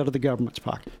instead of the government's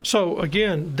pocket. So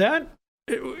again,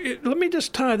 let me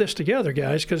just tie this together,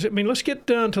 guys, because, let's get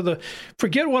down to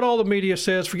forget what all the media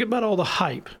says, forget about all the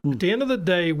hype. At the end of the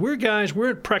day,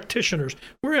 we're practitioners.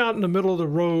 We're out in the middle of the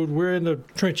road. We're in the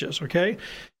trenches, okay?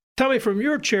 Tell me, from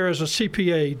your chair as a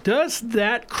CPA, does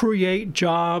that create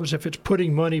jobs if it's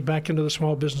putting money back into the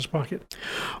small business pocket?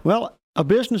 Well, a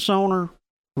business owner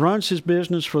runs his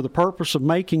business for the purpose of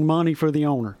making money for the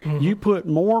owner. Mm-hmm. You put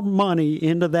more money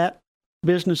into that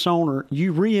business owner,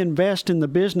 you reinvest in the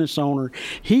business owner,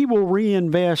 he will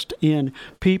reinvest in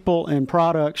people and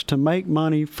products to make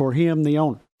money for him, the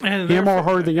owner. And him or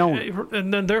her, the owner.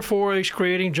 And then therefore he's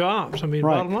creating jobs. Right.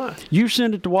 Bottom line. You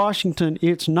send it to Washington,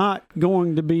 it's not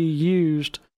going to be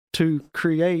used to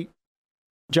create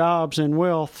jobs and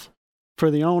wealth for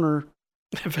the owner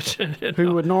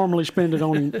who would normally spend it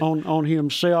on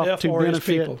himself to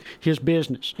benefit his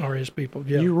business. Or his people,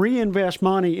 yeah. You reinvest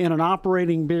money in an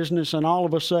operating business, and all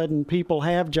of a sudden people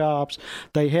have jobs,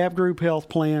 they have group health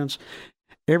plans.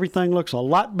 Everything looks a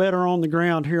lot better on the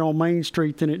ground here on Main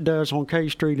Street than it does on K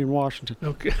Street in Washington.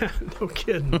 Okay. No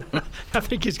kidding. I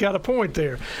think he's got a point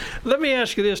there. Let me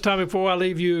ask you this, Tommy, before I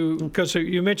leave you, because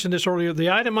you mentioned this earlier, the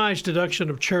itemized deduction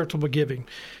of charitable giving.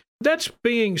 That's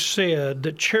being said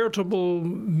that charitable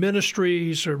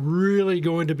ministries are really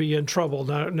going to be in trouble.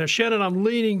 Now, Shannon, I'm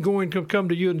going to come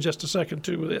to you in just a second,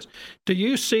 too, with this. Do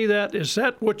you see that? Is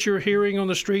that what you're hearing on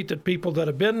the street, that people that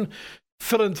have been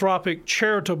philanthropic,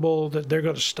 charitable, that they're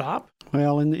going to stop?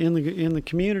 Well, in the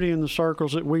community, in the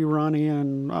circles that we run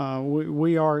in,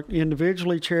 we are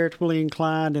individually charitably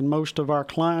inclined, and most of our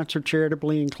clients are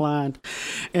charitably inclined,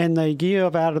 and they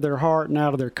give out of their heart and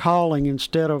out of their calling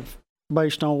instead of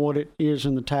based on what it is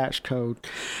in the tax code.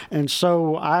 And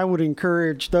so I would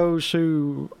encourage those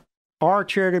who are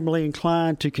charitably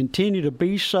inclined to continue to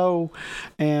be so,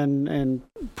 and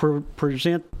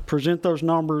present those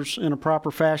numbers in a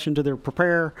proper fashion to their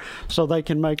preparer so they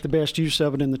can make the best use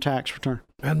of it in the tax return.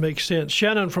 That makes sense.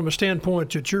 Shannon, from a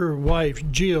standpoint that your wife,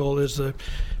 Jill, is the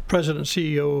president and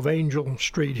CEO of Angel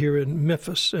Street here in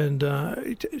Memphis, and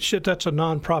that's a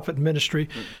nonprofit ministry.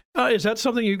 Is that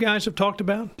something you guys have talked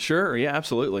about? Sure, yeah,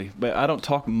 absolutely. But I don't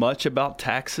talk much about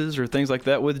taxes or things like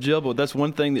that with Jill, but that's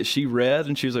one thing that she read,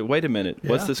 and she was like, wait a minute,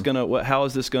 how is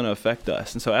this going to affect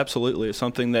us? And so absolutely, it's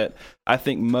something that I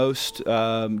think most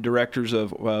directors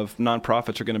of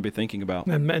nonprofits are going to be thinking about.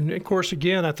 And of course,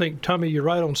 again, I think, Tommy, you're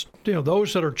right on,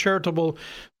 those that are charitable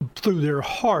through their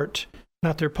heart,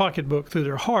 not their pocketbook, through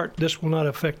their heart, this will not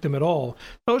affect them at all.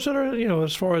 Those that are,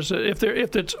 as far as if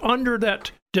it's under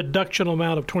that deduction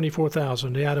amount of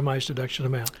 $24,000, the itemized deduction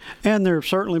amount. And there have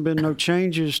certainly been no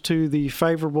changes to the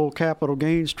favorable capital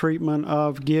gains treatment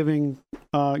of giving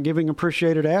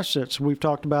appreciated assets we've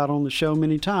talked about on the show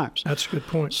many times. That's a good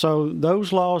point. So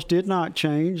those laws did not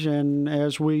change, and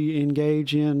as we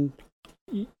engage in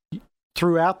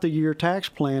throughout the year tax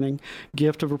planning,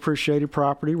 gift of appreciated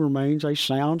property remains a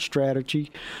sound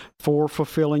strategy for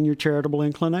fulfilling your charitable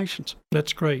inclinations.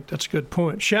 That's great. That's a good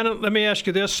point. Shannon, let me ask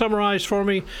you this. Summarize for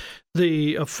me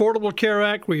the Affordable Care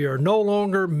Act. We are no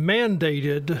longer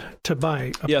mandated to buy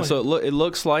a plane. So it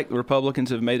looks like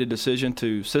Republicans have made a decision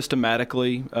to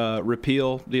systematically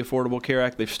repeal the Affordable Care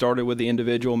Act. They've started with the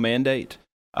individual mandate.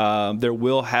 There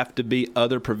will have to be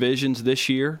other provisions this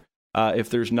year. If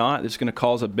there's not, it's going to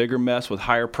cause a bigger mess with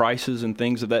higher prices and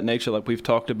things of that nature, like we've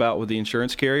talked about with the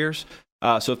insurance carriers.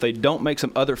 So if they don't make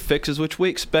some other fixes, which we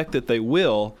expect that they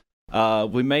will,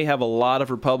 we may have a lot of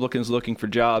Republicans looking for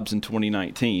jobs in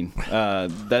 2019.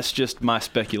 That's just my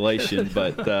speculation,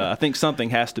 but I think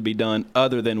something has to be done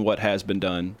other than what has been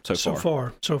done so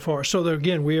far. So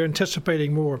again, we are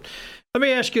anticipating more. Let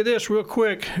me ask you this real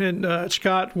quick, and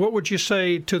Scott, what would you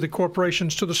say to the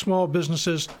corporations, to the small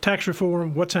businesses, tax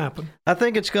reform, what's happened? I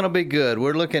think it's going to be good.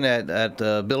 We're looking at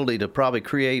the ability to probably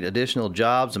create additional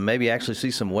jobs and maybe actually see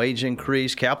some wage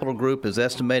increase. Capital Group is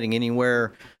estimating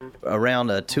anywhere around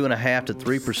a 2.5% to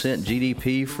 3%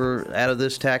 GDP out of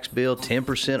this tax bill,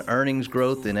 10% earnings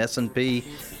growth in S&P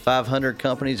 500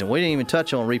 companies, and we didn't even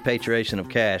touch on repatriation of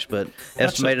cash, but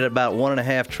estimated about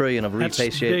 $1.5 trillion of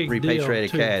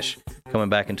repatriated cash coming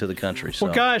back into the country. So.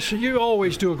 Well, guys, you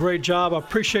always do a great job. I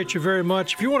appreciate you very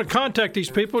much. If you want to contact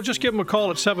these people, just give them a call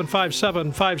at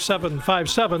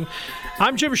 757-5757.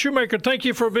 I'm Jim Shoemaker. Thank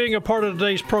you for being a part of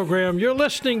today's program. You're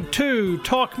listening to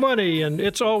Talk Money, and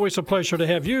it's always a pleasure to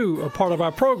have you a part of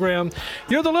our program.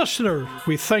 You're the listener.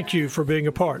 We thank you for being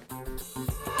a part.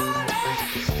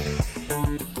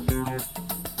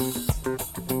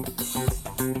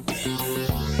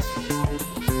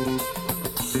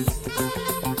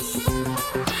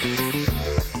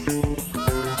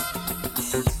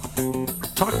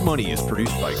 Talk Money is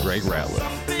produced by Greg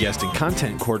Ratliff. Guest and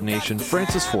content coordination,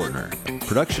 Francis Fortner.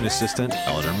 Production assistant,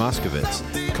 Eleanor Moskowitz.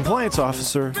 Compliance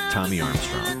officer, Tommy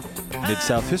Armstrong.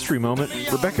 Mid-South History Moment,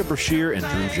 Rebecca Brashear and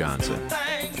Drew Johnson.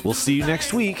 We'll see you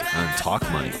next week on Talk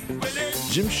Money.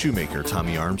 Jim Shoemaker,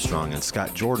 Tommy Armstrong, and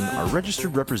Scott Jordan are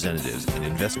registered representatives and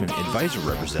investment advisor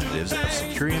representatives of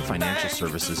Securian Financial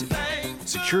Services, Inc.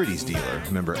 Securities dealer,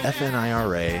 member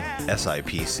FNIRA,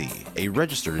 SIPC, a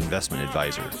registered investment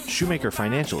advisor. Shoemaker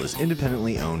Financial is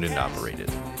independently owned and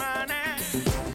operated.